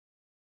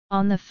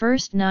 On the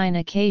first 9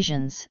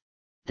 occasions,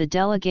 the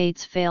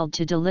delegates failed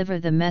to deliver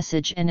the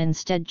message and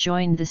instead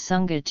joined the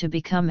Sangha to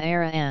become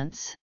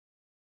arahants.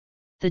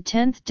 The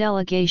 10th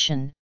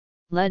delegation,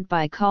 led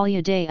by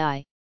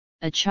Kalyadai,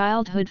 a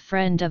childhood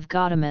friend of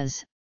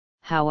Gautama's,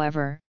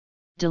 however,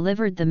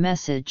 delivered the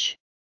message.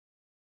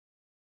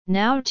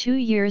 Now 2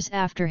 years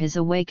after his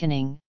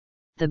awakening,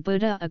 the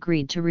Buddha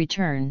agreed to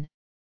return,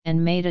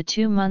 and made a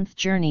 2-month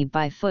journey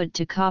by foot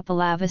to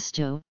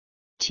Kapilavastu,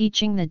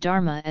 teaching the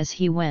Dharma as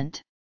he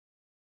went.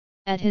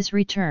 At his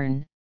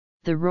return,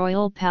 the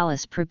royal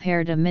palace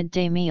prepared a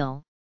midday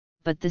meal,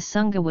 but the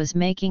Sangha was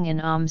making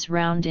an alms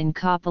round in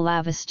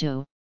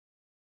Kapilavastu.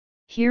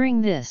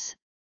 Hearing this,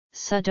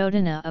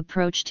 Suddhodana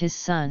approached his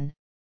son,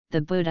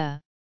 the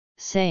Buddha,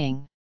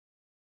 saying,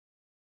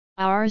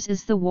 "Ours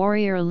is the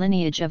warrior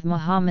lineage of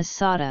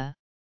Mahamasada,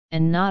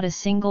 and not a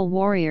single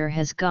warrior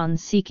has gone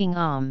seeking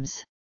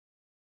alms."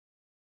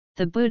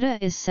 The Buddha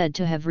is said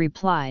to have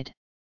replied,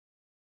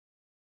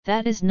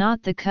 "That is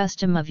not the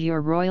custom of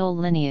your royal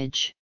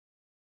lineage.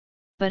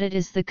 But it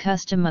is the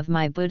custom of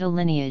my Buddha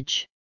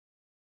lineage.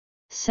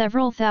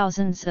 Several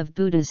thousands of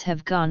Buddhas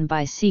have gone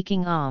by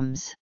seeking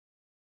alms."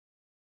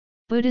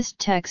 Buddhist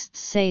texts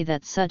say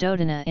that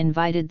Suddhodana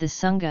invited the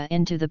Sangha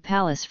into the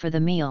palace for the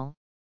meal,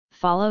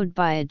 followed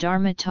by a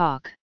Dharma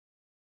talk.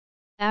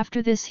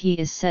 After this he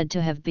is said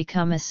to have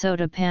become a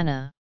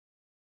Sotapanna.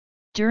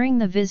 During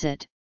the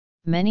visit,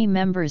 many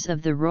members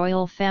of the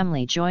royal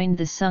family joined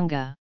the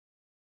Sangha.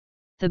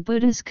 The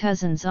Buddha's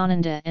cousins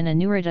Ananda and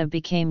Anuruddha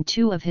became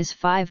two of his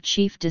 5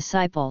 chief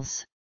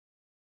disciples.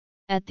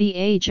 At the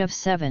age of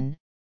 7,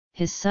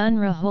 his son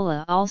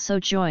Rahula also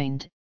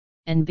joined,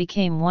 and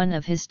became one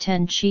of his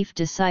 10 chief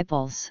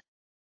disciples.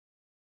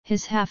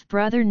 His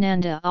half-brother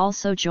Nanda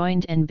also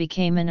joined and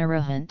became an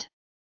arahant.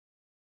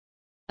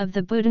 Of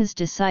the Buddha's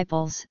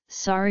disciples,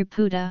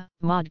 Sariputta,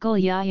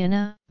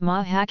 Maudgalyayana,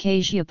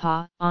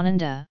 Mahakasyapa,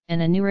 Ananda,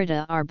 and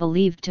Anuruddha are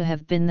believed to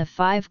have been the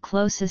 5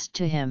 closest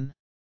to him.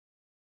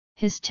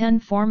 His 10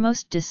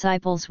 foremost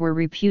disciples were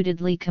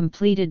reputedly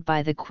completed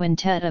by the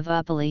quintet of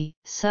Upali,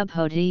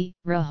 Subhoti,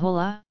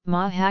 Rahula,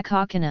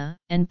 Mahakaccana,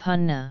 and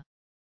Punna.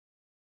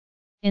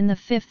 In the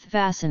 5th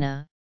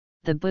Vasana,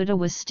 the Buddha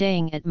was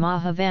staying at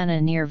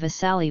Mahavana near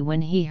Vaisali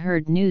when he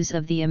heard news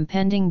of the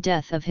impending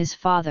death of his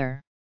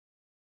father.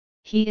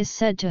 He is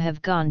said to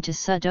have gone to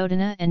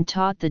Suddhodana and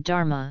taught the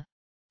Dharma,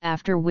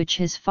 after which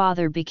his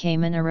father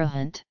became an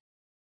arahant.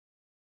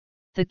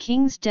 The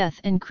king's death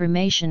and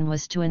cremation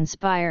was to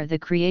inspire the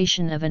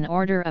creation of an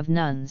order of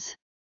nuns.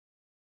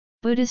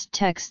 Buddhist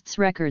texts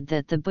record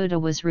that the Buddha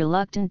was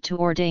reluctant to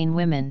ordain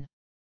women.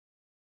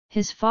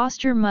 His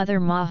foster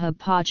mother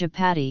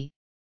Mahapajapati,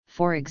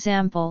 for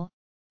example,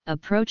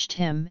 approached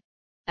him,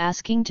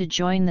 asking to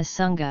join the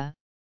Sangha,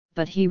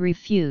 but he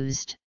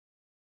refused.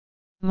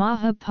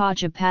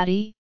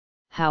 Mahapajapati,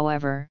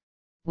 however,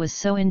 was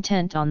so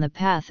intent on the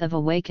path of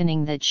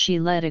awakening that she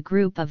led a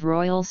group of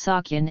royal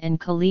Sakyan and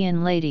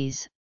Kaliyan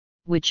ladies,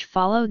 which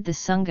followed the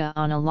Sangha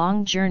on a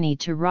long journey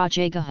to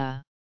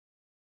Rajagaha.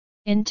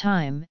 In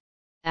time,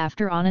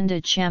 after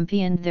Ananda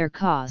championed their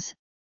cause,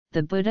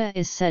 the Buddha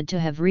is said to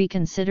have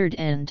reconsidered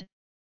and,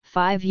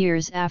 5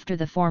 years after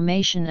the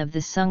formation of the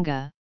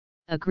Sangha,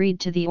 agreed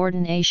to the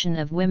ordination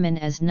of women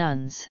as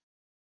nuns.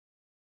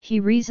 He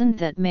reasoned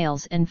that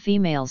males and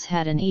females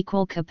had an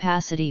equal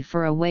capacity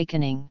for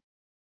awakening.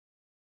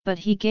 But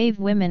he gave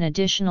women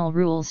additional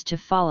rules to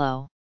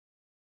follow.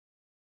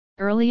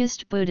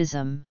 Earliest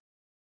Buddhism.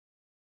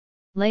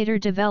 Later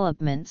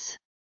developments.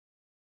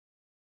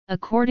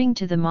 According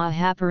to the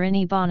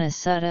Mahaparinibbana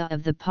Sutta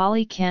of the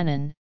Pali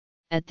Canon,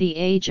 at the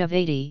age of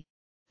 80,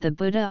 the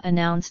Buddha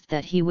announced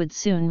that he would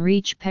soon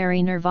reach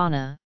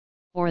parinirvana,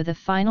 or the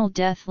final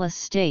deathless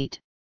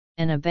state,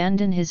 and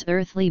abandon his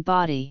earthly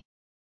body.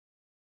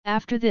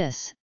 After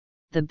this,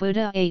 the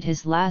Buddha ate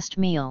his last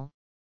meal,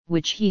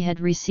 which he had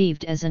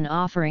received as an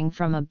offering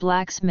from a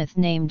blacksmith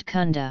named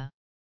Kunda.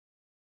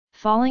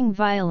 Falling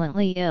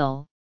violently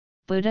ill,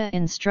 Buddha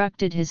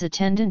instructed his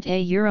attendant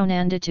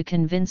Ayurananda to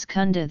convince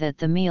Kunda that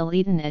the meal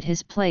eaten at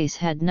his place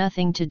had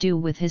nothing to do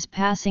with his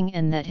passing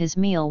and that his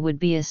meal would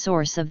be a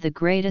source of the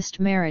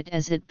greatest merit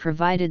as it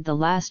provided the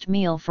last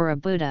meal for a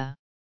Buddha.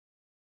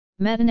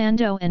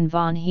 Metanando and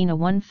von Hina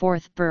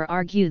 1/4 Burr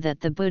argue that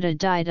the Buddha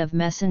died of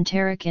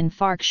mesenteric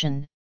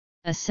infarction,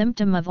 a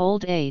symptom of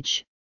old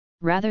age,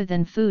 rather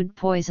than food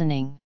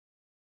poisoning.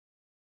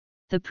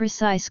 The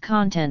precise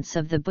contents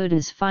of the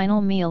Buddha's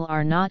final meal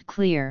are not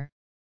clear,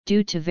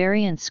 due to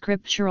variant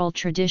scriptural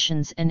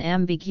traditions and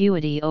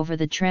ambiguity over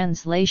the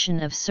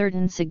translation of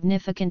certain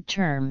significant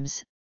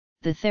terms.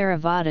 The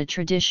Theravada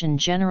tradition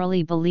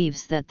generally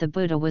believes that the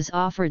Buddha was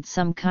offered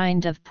some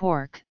kind of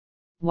pork,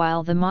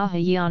 while the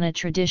Mahayana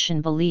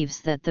tradition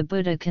believes that the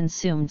Buddha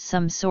consumed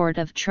some sort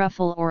of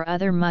truffle or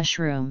other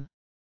mushroom.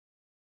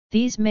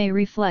 These may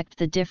reflect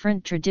the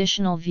different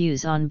traditional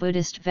views on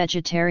Buddhist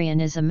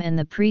vegetarianism and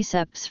the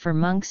precepts for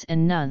monks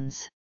and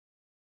nuns.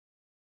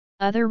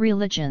 Other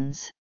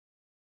religions.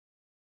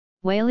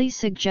 Whaley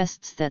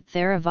suggests that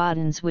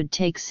Theravadins would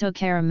take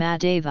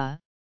Sukaramadeva,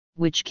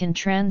 which can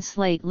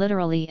translate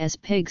literally as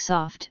pig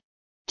soft,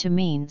 to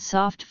mean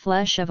soft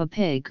flesh of a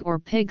pig or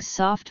pig's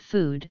soft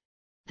food,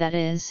 that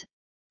is,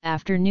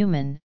 after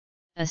Newman,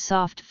 a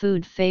soft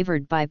food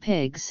favored by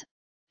pigs,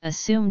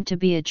 assumed to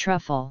be a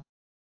truffle.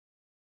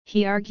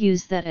 He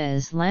argues that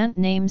as land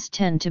names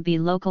tend to be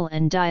local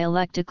and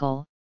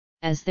dialectical,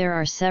 as there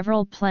are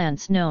several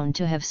plants known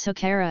to have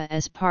Sukara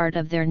as part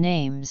of their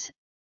names,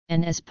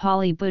 and as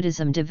Pali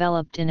Buddhism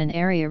developed in an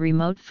area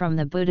remote from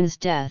the Buddha's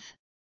death,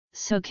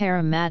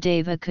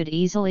 Sukaramadeva could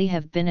easily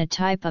have been a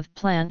type of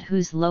plant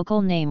whose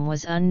local name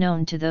was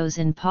unknown to those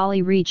in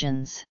Pali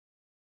regions.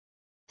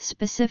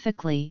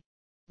 Specifically,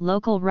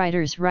 Local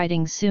writers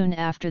writing soon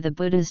after the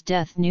Buddha's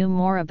death knew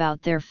more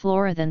about their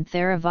flora than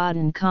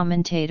Theravadan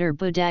commentator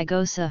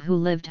Buddhaghosa, who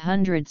lived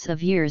hundreds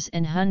of years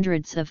and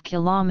hundreds of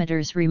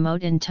kilometers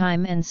remote in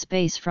time and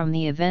space from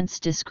the events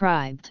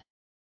described.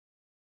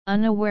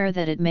 Unaware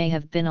that it may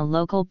have been a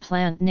local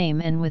plant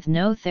name and with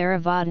no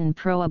Theravadan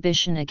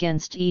prohibition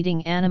against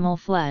eating animal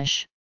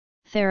flesh,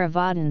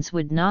 Theravadins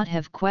would not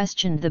have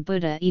questioned the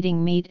Buddha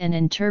eating meat and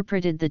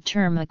interpreted the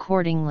term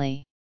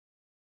accordingly.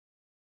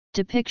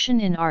 Depiction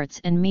in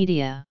arts and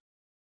media.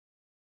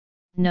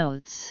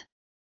 Notes.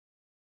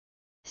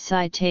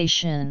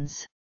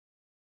 Citations.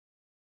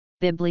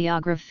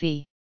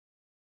 Bibliography.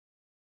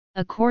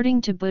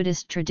 According to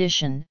Buddhist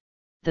tradition,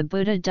 the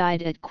Buddha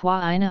died at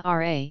Kwaina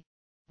Ra,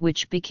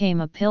 which became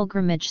a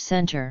pilgrimage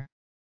center.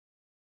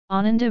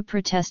 Ananda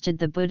protested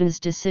the Buddha's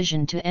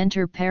decision to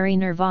enter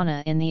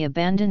parinirvana in the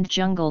abandoned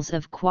jungles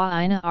of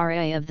Kwaina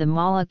Ra of the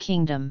Malla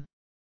kingdom.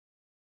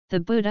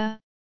 The Buddha,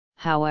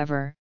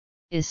 however,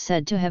 is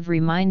said to have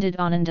reminded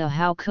Ananda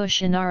how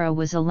Kushinara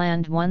was a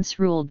land once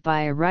ruled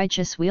by a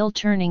righteous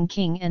wheel-turning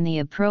king and the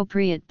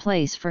appropriate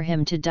place for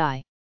him to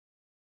die.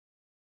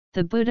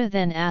 The Buddha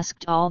then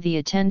asked all the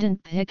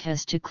attendant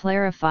bhikkhus to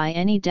clarify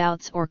any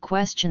doubts or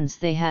questions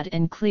they had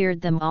and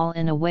cleared them all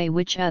in a way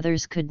which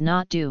others could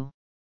not do.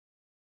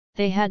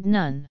 They had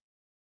none.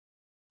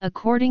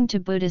 According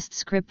to Buddhist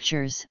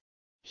scriptures,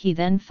 he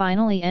then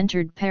finally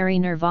entered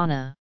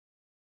parinirvana.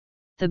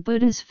 The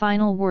Buddha's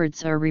final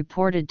words are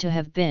reported to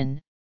have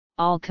been,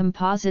 "All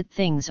composite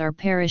things are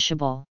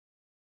perishable.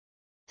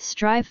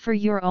 Strive for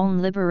your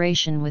own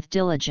liberation with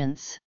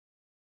diligence."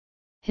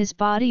 His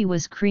body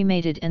was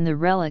cremated and the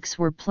relics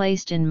were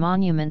placed in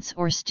monuments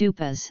or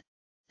stupas,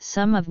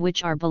 some of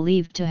which are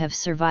believed to have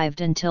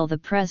survived until the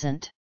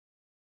present.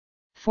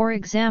 For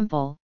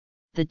example,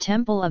 the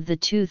Temple of the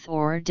Tooth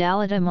or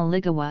Dalita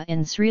Maligawa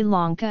in Sri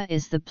Lanka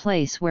is the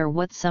place where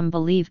what some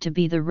believe to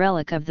be the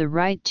relic of the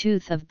right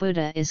tooth of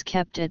Buddha is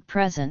kept at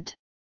present.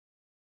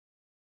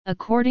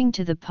 According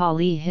to the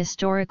Pali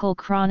historical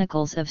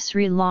chronicles of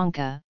Sri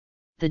Lanka,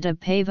 the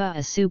Dapava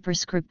a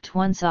superscript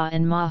 1sa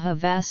and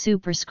Mahava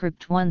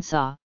superscript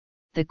 1sa,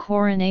 the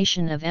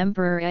coronation of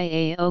Emperor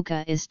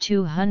Aoka is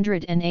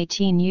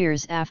 218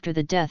 years after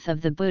the death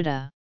of the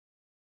Buddha.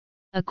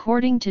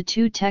 According to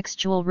two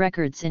textual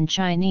records in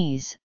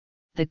Chinese,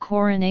 the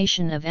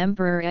coronation of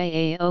Emperor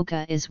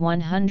Aoka is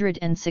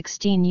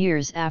 116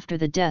 years after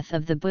the death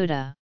of the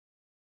Buddha.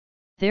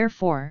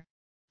 Therefore,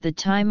 the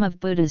time of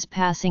Buddha's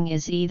passing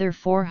is either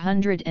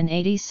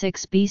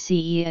 486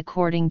 BCE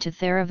according to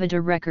Theravada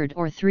record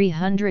or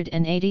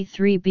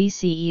 383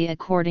 BCE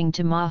according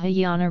to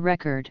Mahayana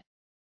record.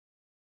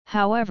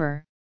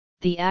 However,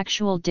 the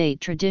actual date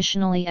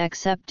traditionally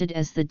accepted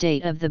as the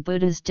date of the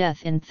Buddha's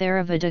death in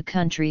Theravada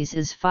countries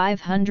is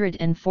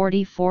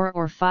 544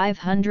 or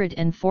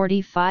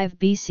 545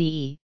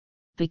 BCE,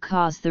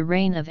 because the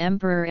reign of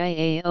Emperor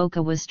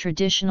Aoka was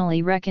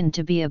traditionally reckoned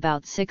to be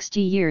about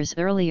 60 years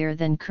earlier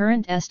than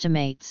current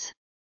estimates.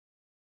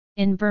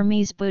 In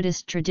Burmese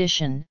Buddhist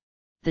tradition,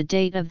 the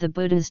date of the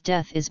Buddha's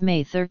death is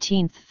May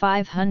 13,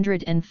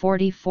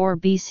 544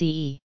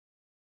 BCE.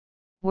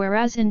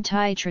 Whereas in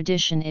Thai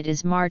tradition it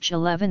is March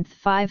 11,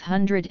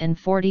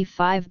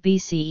 545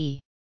 BCE.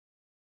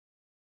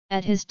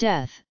 At his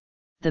death,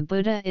 the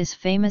Buddha is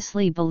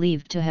famously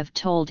believed to have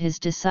told his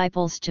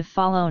disciples to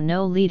follow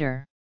no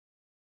leader.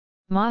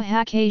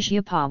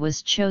 Mahakasyapa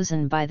was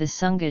chosen by the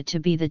Sangha to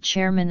be the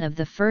chairman of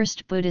the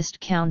First Buddhist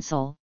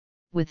Council,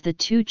 with the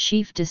two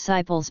chief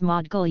disciples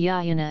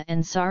Maudgalyayana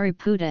and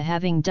Sariputta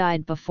having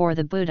died before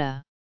the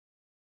Buddha.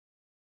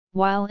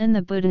 While in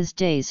the Buddha's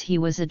days he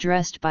was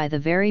addressed by the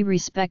very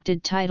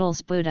respected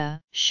titles Buddha,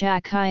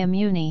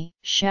 Shakyamuni,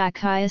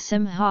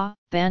 Shakyasimha,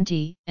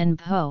 Bhante, and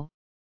Po,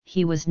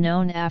 he was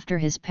known after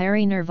his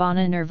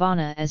parinirvana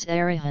nirvana as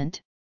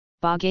Arahant,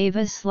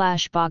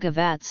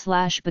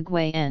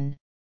 Bhagava/Bhagavat/Bhagwayan,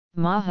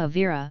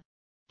 Mahavira,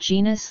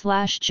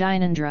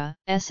 Jina/Jinendra,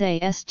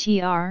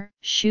 Sastr,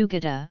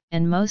 Shugata,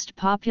 and most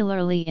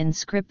popularly in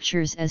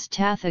scriptures as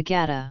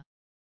Tathagata.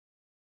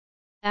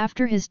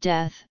 After his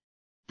death,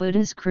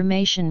 Buddha's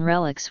cremation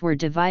relics were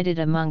divided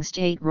amongst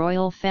 8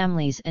 royal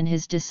families and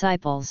his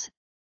disciples.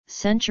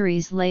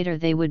 Centuries later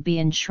they would be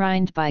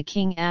enshrined by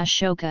King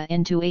Ashoka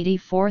into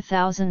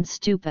 84,000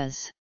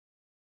 stupas.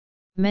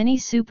 Many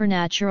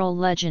supernatural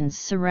legends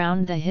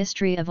surround the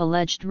history of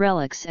alleged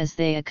relics as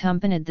they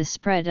accompanied the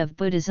spread of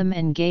Buddhism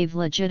and gave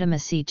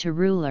legitimacy to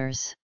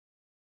rulers.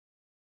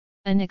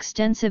 An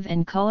extensive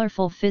and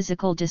colorful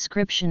physical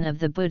description of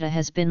the Buddha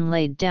has been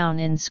laid down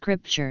in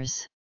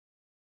scriptures.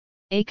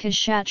 A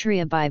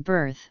Kshatriya by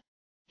birth,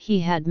 he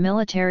had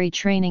military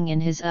training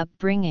in his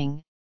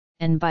upbringing,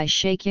 and by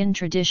Shakyan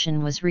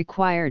tradition was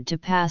required to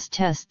pass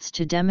tests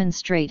to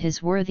demonstrate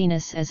his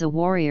worthiness as a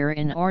warrior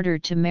in order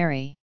to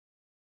marry.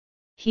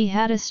 He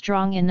had a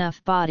strong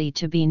enough body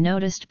to be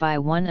noticed by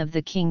one of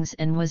the kings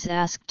and was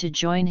asked to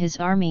join his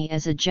army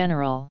as a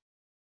general.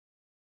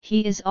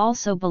 He is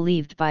also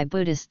believed by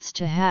Buddhists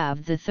to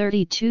have the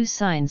 32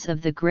 signs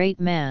of the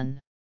great man.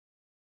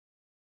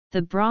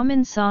 The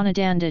Brahmin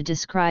Sanadanda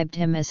described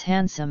him as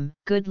handsome,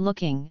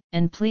 good-looking,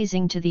 and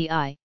pleasing to the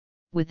eye,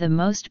 with the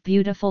most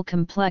beautiful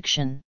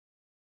complexion.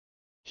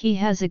 He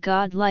has a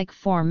godlike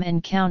form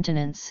and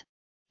countenance,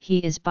 he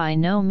is by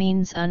no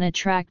means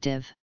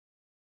unattractive.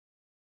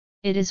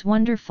 It is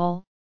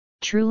wonderful,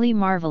 truly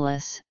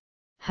marvelous,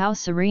 how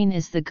serene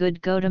is the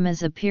good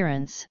Gautama's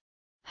appearance,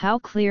 how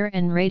clear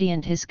and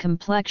radiant his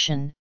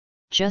complexion,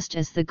 just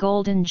as the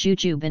golden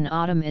jujube in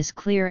autumn is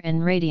clear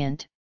and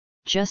radiant,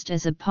 just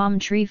as a palm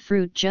tree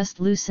fruit just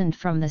loosened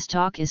from the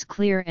stalk is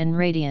clear and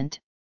radiant,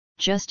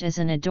 just as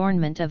an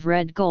adornment of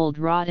red gold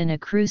wrought in a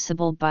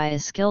crucible by a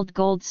skilled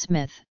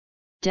goldsmith,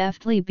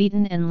 deftly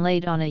beaten and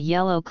laid on a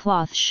yellow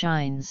cloth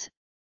shines,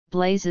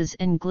 blazes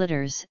and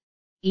glitters,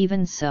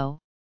 even so,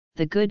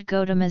 the good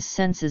Gautama's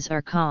senses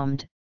are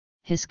calmed,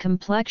 his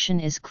complexion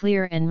is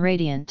clear and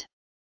radiant.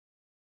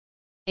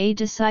 A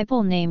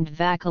disciple named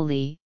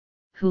Vakali,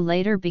 who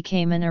later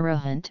became an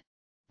arahant,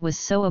 was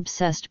so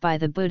obsessed by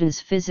the Buddha's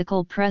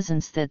physical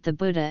presence that the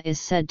Buddha is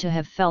said to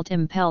have felt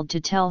impelled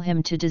to tell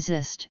him to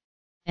desist,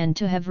 and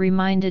to have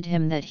reminded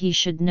him that he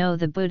should know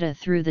the Buddha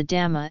through the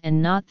Dhamma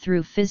and not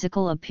through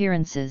physical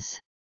appearances.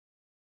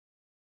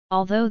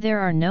 Although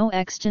there are no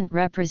extant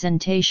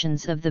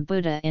representations of the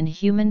Buddha in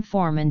human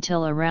form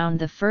until around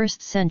the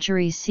 1st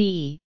century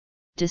CE,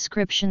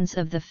 descriptions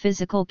of the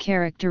physical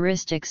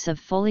characteristics of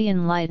fully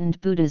enlightened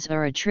Buddhas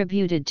are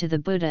attributed to the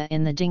Buddha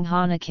in the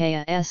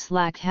Dinghanikaya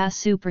Lakha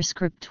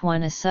superscript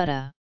 1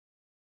 Sutta.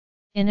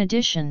 In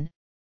addition,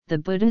 the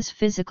Buddha's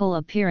physical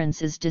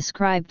appearance is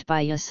described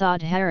by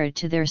Yasodhara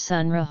to their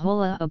son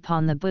Rahula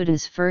upon the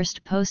Buddha's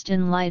first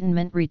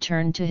post-enlightenment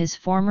return to his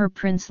former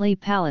princely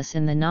palace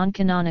in the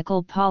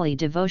non-canonical Pali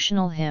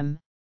devotional hymn,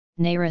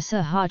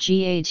 Narasa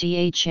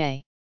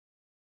Hagatha.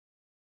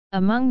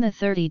 Among the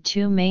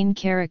 32 main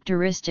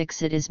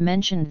characteristics it is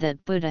mentioned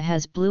that Buddha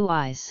has blue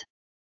eyes.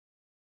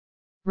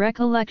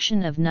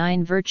 Recollection of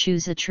 9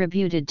 virtues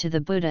attributed to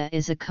the Buddha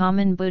is a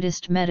common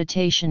Buddhist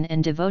meditation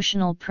and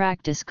devotional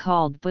practice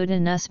called Buddha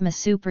Nusma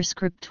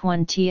superscript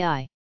 1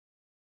 Ti.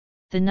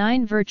 The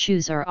 9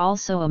 virtues are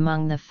also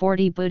among the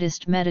 40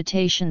 Buddhist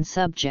meditation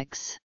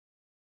subjects.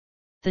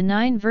 The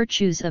 9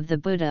 virtues of the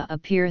Buddha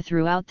appear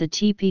throughout the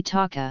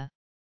Tipitaka,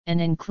 and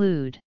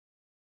include: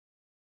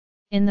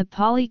 in the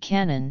Pali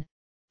Canon,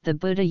 the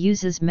Buddha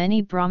uses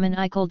many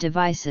Brahmanical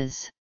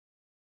devices.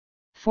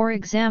 For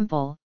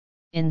example,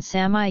 in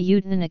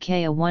Samyutta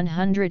Nikaya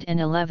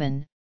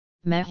 111,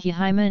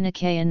 Majjhima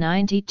Nikaya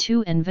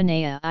 92 and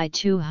Vinaya I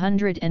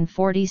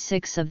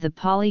 246 of the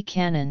Pali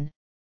Canon,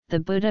 the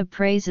Buddha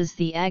praises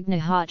the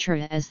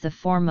Agnihotra as the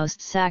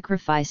foremost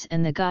sacrifice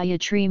and the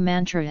Gayatri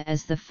Mantra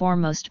as the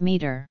foremost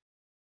meter.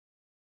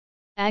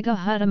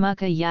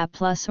 Agahutamukha ya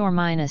 +or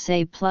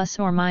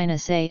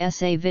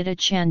 -a vita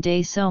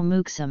chande so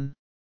muksam.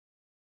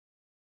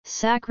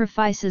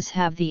 Sacrifices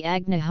have the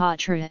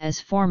Agnihotra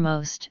as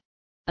foremost,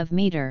 of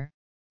meter,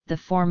 the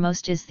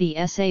foremost is the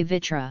sa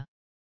vitra.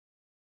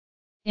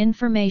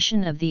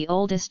 Information of the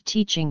oldest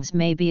teachings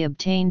may be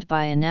obtained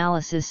by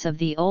analysis of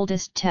the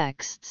oldest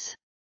texts.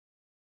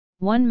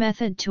 One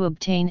method to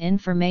obtain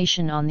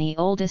information on the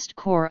oldest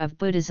core of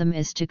Buddhism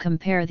is to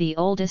compare the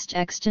oldest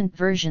extant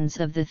versions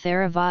of the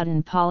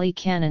Theravadan Pali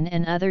Canon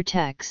and other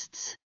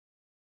texts.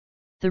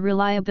 The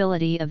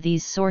reliability of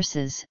these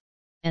sources,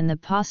 and the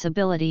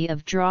possibility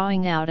of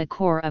drawing out a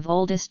core of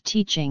oldest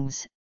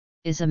teachings,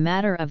 is a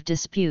matter of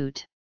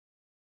dispute.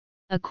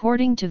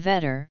 According to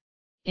Vetter,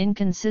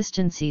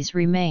 inconsistencies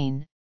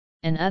remain,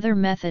 and other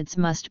methods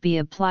must be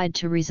applied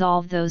to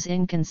resolve those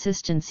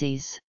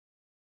inconsistencies.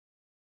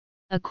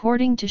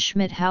 According to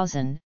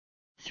Schmidhausen,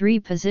 3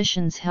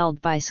 positions held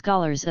by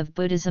scholars of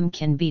Buddhism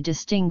can be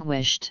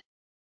distinguished.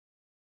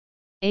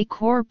 A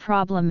core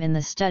problem in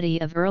the study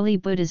of early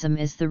Buddhism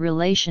is the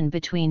relation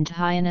between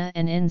dhyana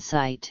and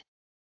insight.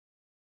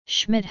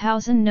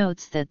 Schmidhausen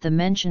notes that the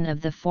mention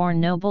of the 4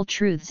 Noble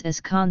Truths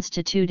as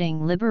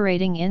constituting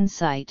liberating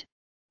insight,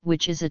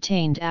 which is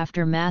attained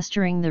after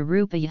mastering the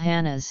Rupa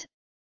Jhanas,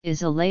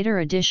 is a later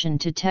addition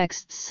to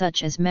texts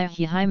such as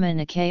Majjhima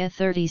Nikaya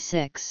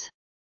 36.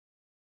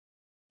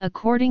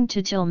 According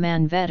to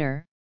Tilman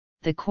Vetter,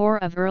 the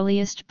core of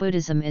earliest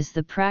Buddhism is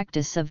the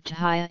practice of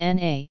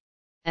dhyana,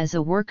 as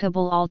a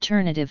workable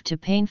alternative to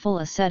painful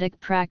ascetic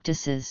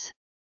practices.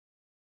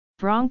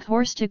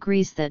 Bronkhorst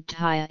agrees that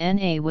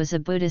dhyana was a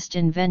Buddhist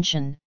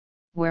invention,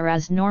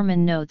 whereas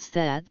Norman notes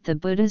that the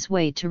Buddha's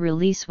way to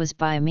release was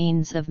by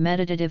means of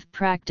meditative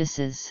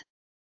practices.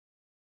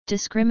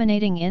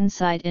 Discriminating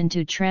insight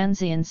into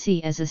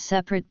transiency as a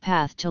separate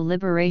path to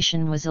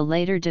liberation was a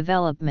later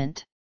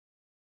development.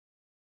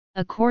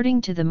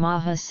 According to the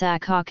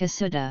Mahasakaka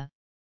Sutta,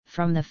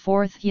 from the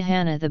 4th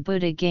Jhana the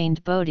Buddha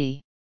gained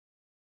Bodhi.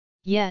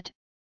 Yet,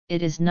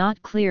 it is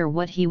not clear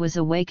what he was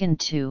awakened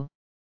to.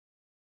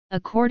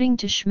 According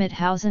to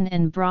Schmidhausen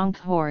and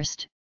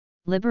Bronkhorst,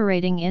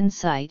 liberating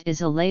insight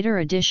is a later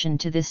addition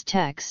to this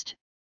text,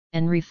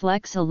 and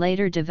reflects a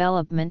later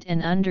development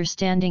and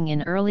understanding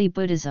in early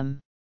Buddhism.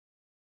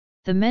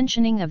 The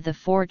mentioning of the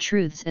Four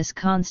Truths as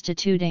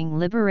constituting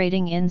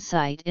liberating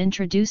insight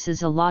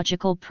introduces a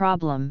logical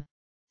problem,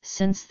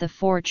 since the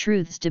Four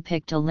Truths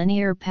depict a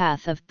linear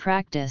path of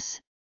practice,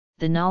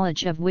 the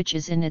knowledge of which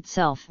is in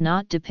itself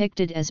not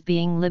depicted as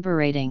being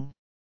liberating.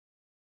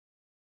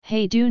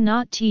 They do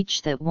not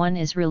teach that one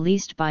is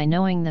released by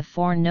knowing the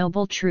Four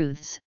Noble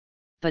Truths,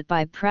 but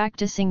by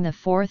practicing the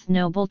Fourth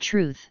Noble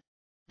Truth,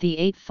 the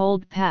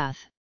Eightfold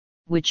Path,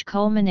 which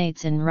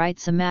culminates in right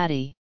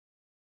samadhi.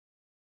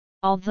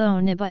 Although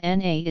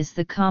Nibbana is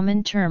the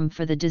common term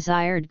for the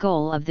desired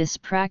goal of this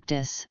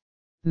practice,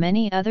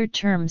 many other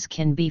terms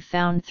can be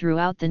found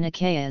throughout the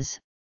Nikayas,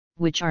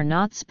 which are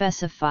not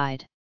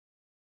specified.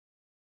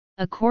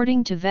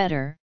 According to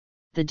Vetter,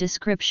 the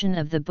description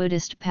of the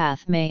Buddhist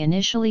path may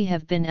initially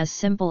have been as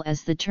simple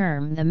as the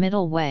term the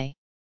middle way.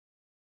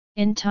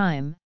 In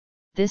time,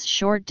 this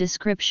short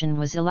description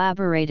was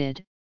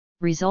elaborated,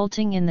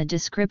 resulting in the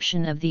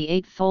description of the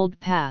Eightfold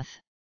Path.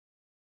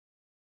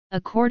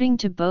 According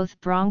to both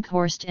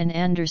Bronkhorst and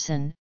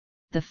Anderson,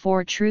 the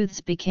Four Truths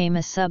became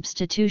a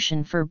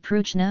substitution for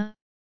prajna,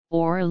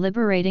 or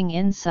liberating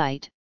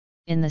insight,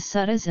 in the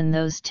suttas in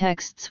those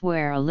texts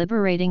where a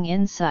liberating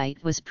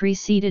insight was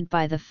preceded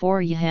by the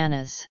Four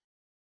Jhanas.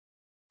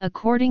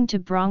 According to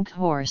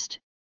Bronkhorst,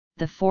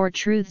 the Four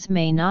Truths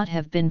may not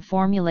have been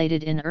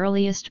formulated in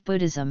earliest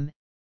Buddhism,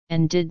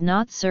 and did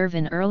not serve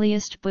in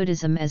earliest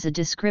Buddhism as a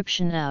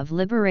description of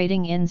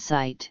liberating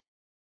insight.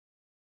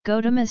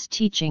 Gautama's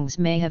teachings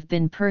may have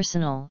been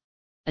personal,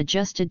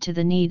 adjusted to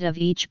the need of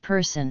each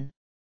person.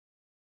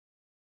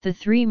 The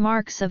three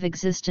marks of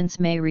existence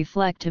may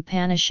reflect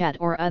Upanishad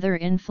or other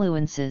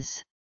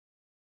influences.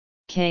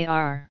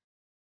 Kr.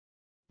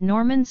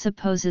 Norman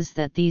supposes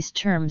that these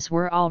terms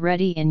were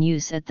already in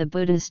use at the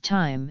Buddha's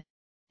time,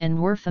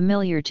 and were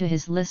familiar to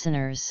his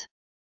listeners.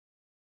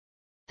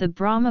 The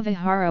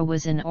Brahmavihara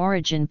was in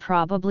origin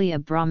probably a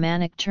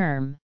Brahmanic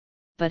term,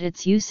 but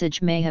its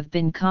usage may have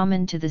been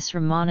common to the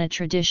Sramana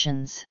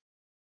traditions.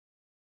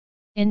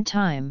 In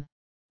time,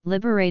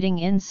 liberating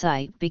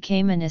insight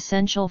became an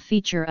essential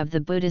feature of the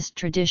Buddhist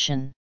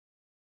tradition.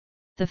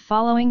 The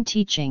following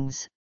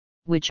teachings,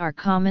 which are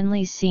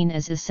commonly seen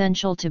as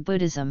essential to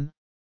Buddhism,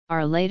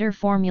 are later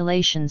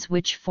formulations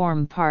which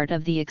form part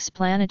of the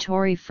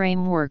explanatory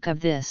framework of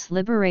this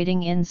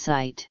liberating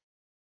insight.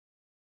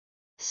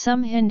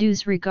 Some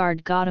Hindus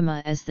regard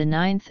Gautama as the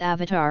ninth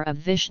avatar of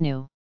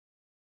Vishnu.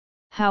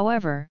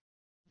 However,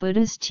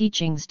 Buddha's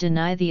teachings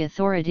deny the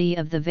authority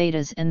of the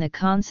Vedas and the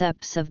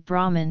concepts of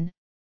Brahman,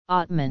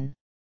 Atman.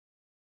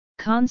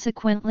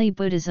 Consequently,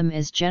 Buddhism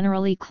is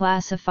generally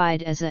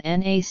classified as a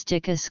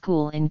Nastika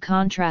school in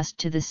contrast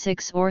to the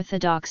six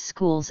orthodox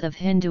schools of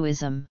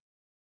Hinduism.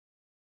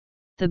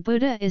 The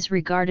Buddha is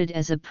regarded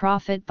as a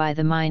prophet by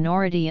the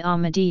minority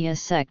Ahmadiyya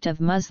sect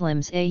of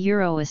Muslims,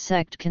 a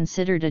sect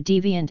considered a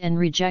deviant and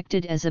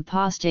rejected as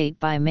apostate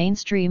by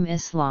mainstream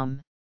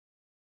Islam.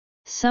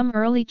 Some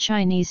early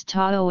Chinese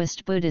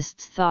Taoist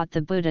Buddhists thought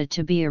the Buddha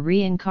to be a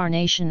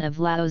reincarnation of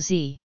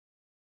Laozi.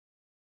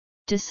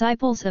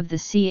 Disciples of the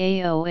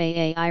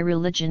Caoai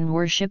religion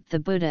worship the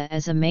Buddha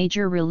as a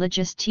major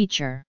religious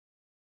teacher.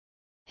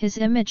 His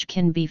image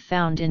can be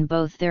found in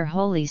both their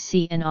holy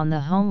see and on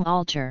the home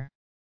altar.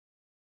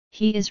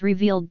 He is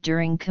revealed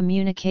during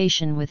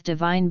communication with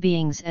divine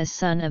beings as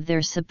son of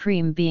their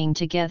supreme being,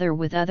 together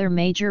with other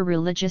major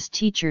religious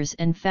teachers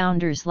and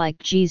founders like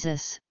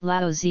Jesus,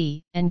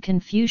 Laozi, and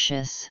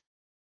Confucius.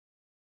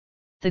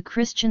 The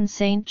Christian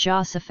saint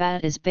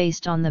Josaphat is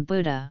based on the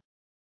Buddha.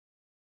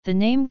 The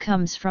name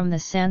comes from the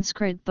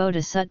Sanskrit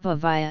Bodhisattva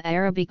via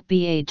Arabic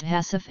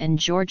Ba'd-Hasif and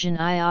Georgian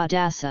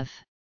Iad-Asif.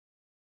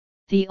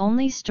 The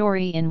only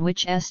story in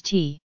which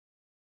St.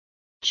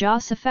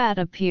 Josaphat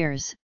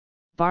appears,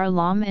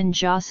 Barlaam and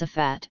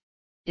Josaphat,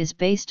 is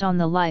based on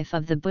the life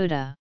of the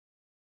Buddha.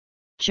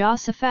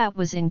 Josaphat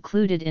was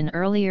included in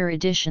earlier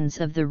editions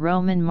of the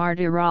Roman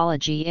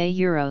Martyrology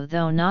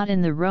though not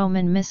in the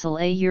Roman Missal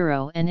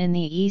and in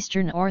the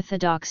Eastern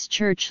Orthodox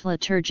Church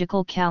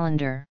liturgical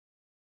calendar.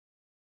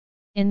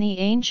 In the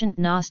ancient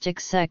Gnostic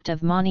sect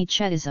of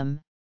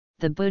Manichaeism,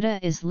 the Buddha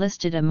is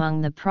listed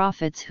among the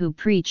prophets who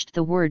preached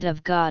the word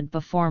of God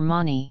before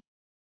Mani.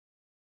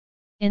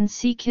 In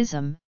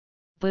Sikhism,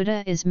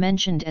 Buddha is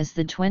mentioned as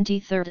the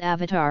 23rd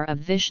avatar of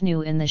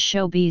Vishnu in the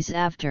Shobis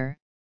Avatar,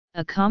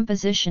 a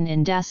composition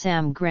in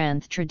Dasam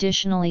Granth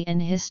traditionally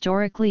and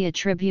historically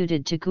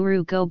attributed to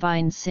Guru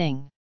Gobind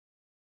Singh.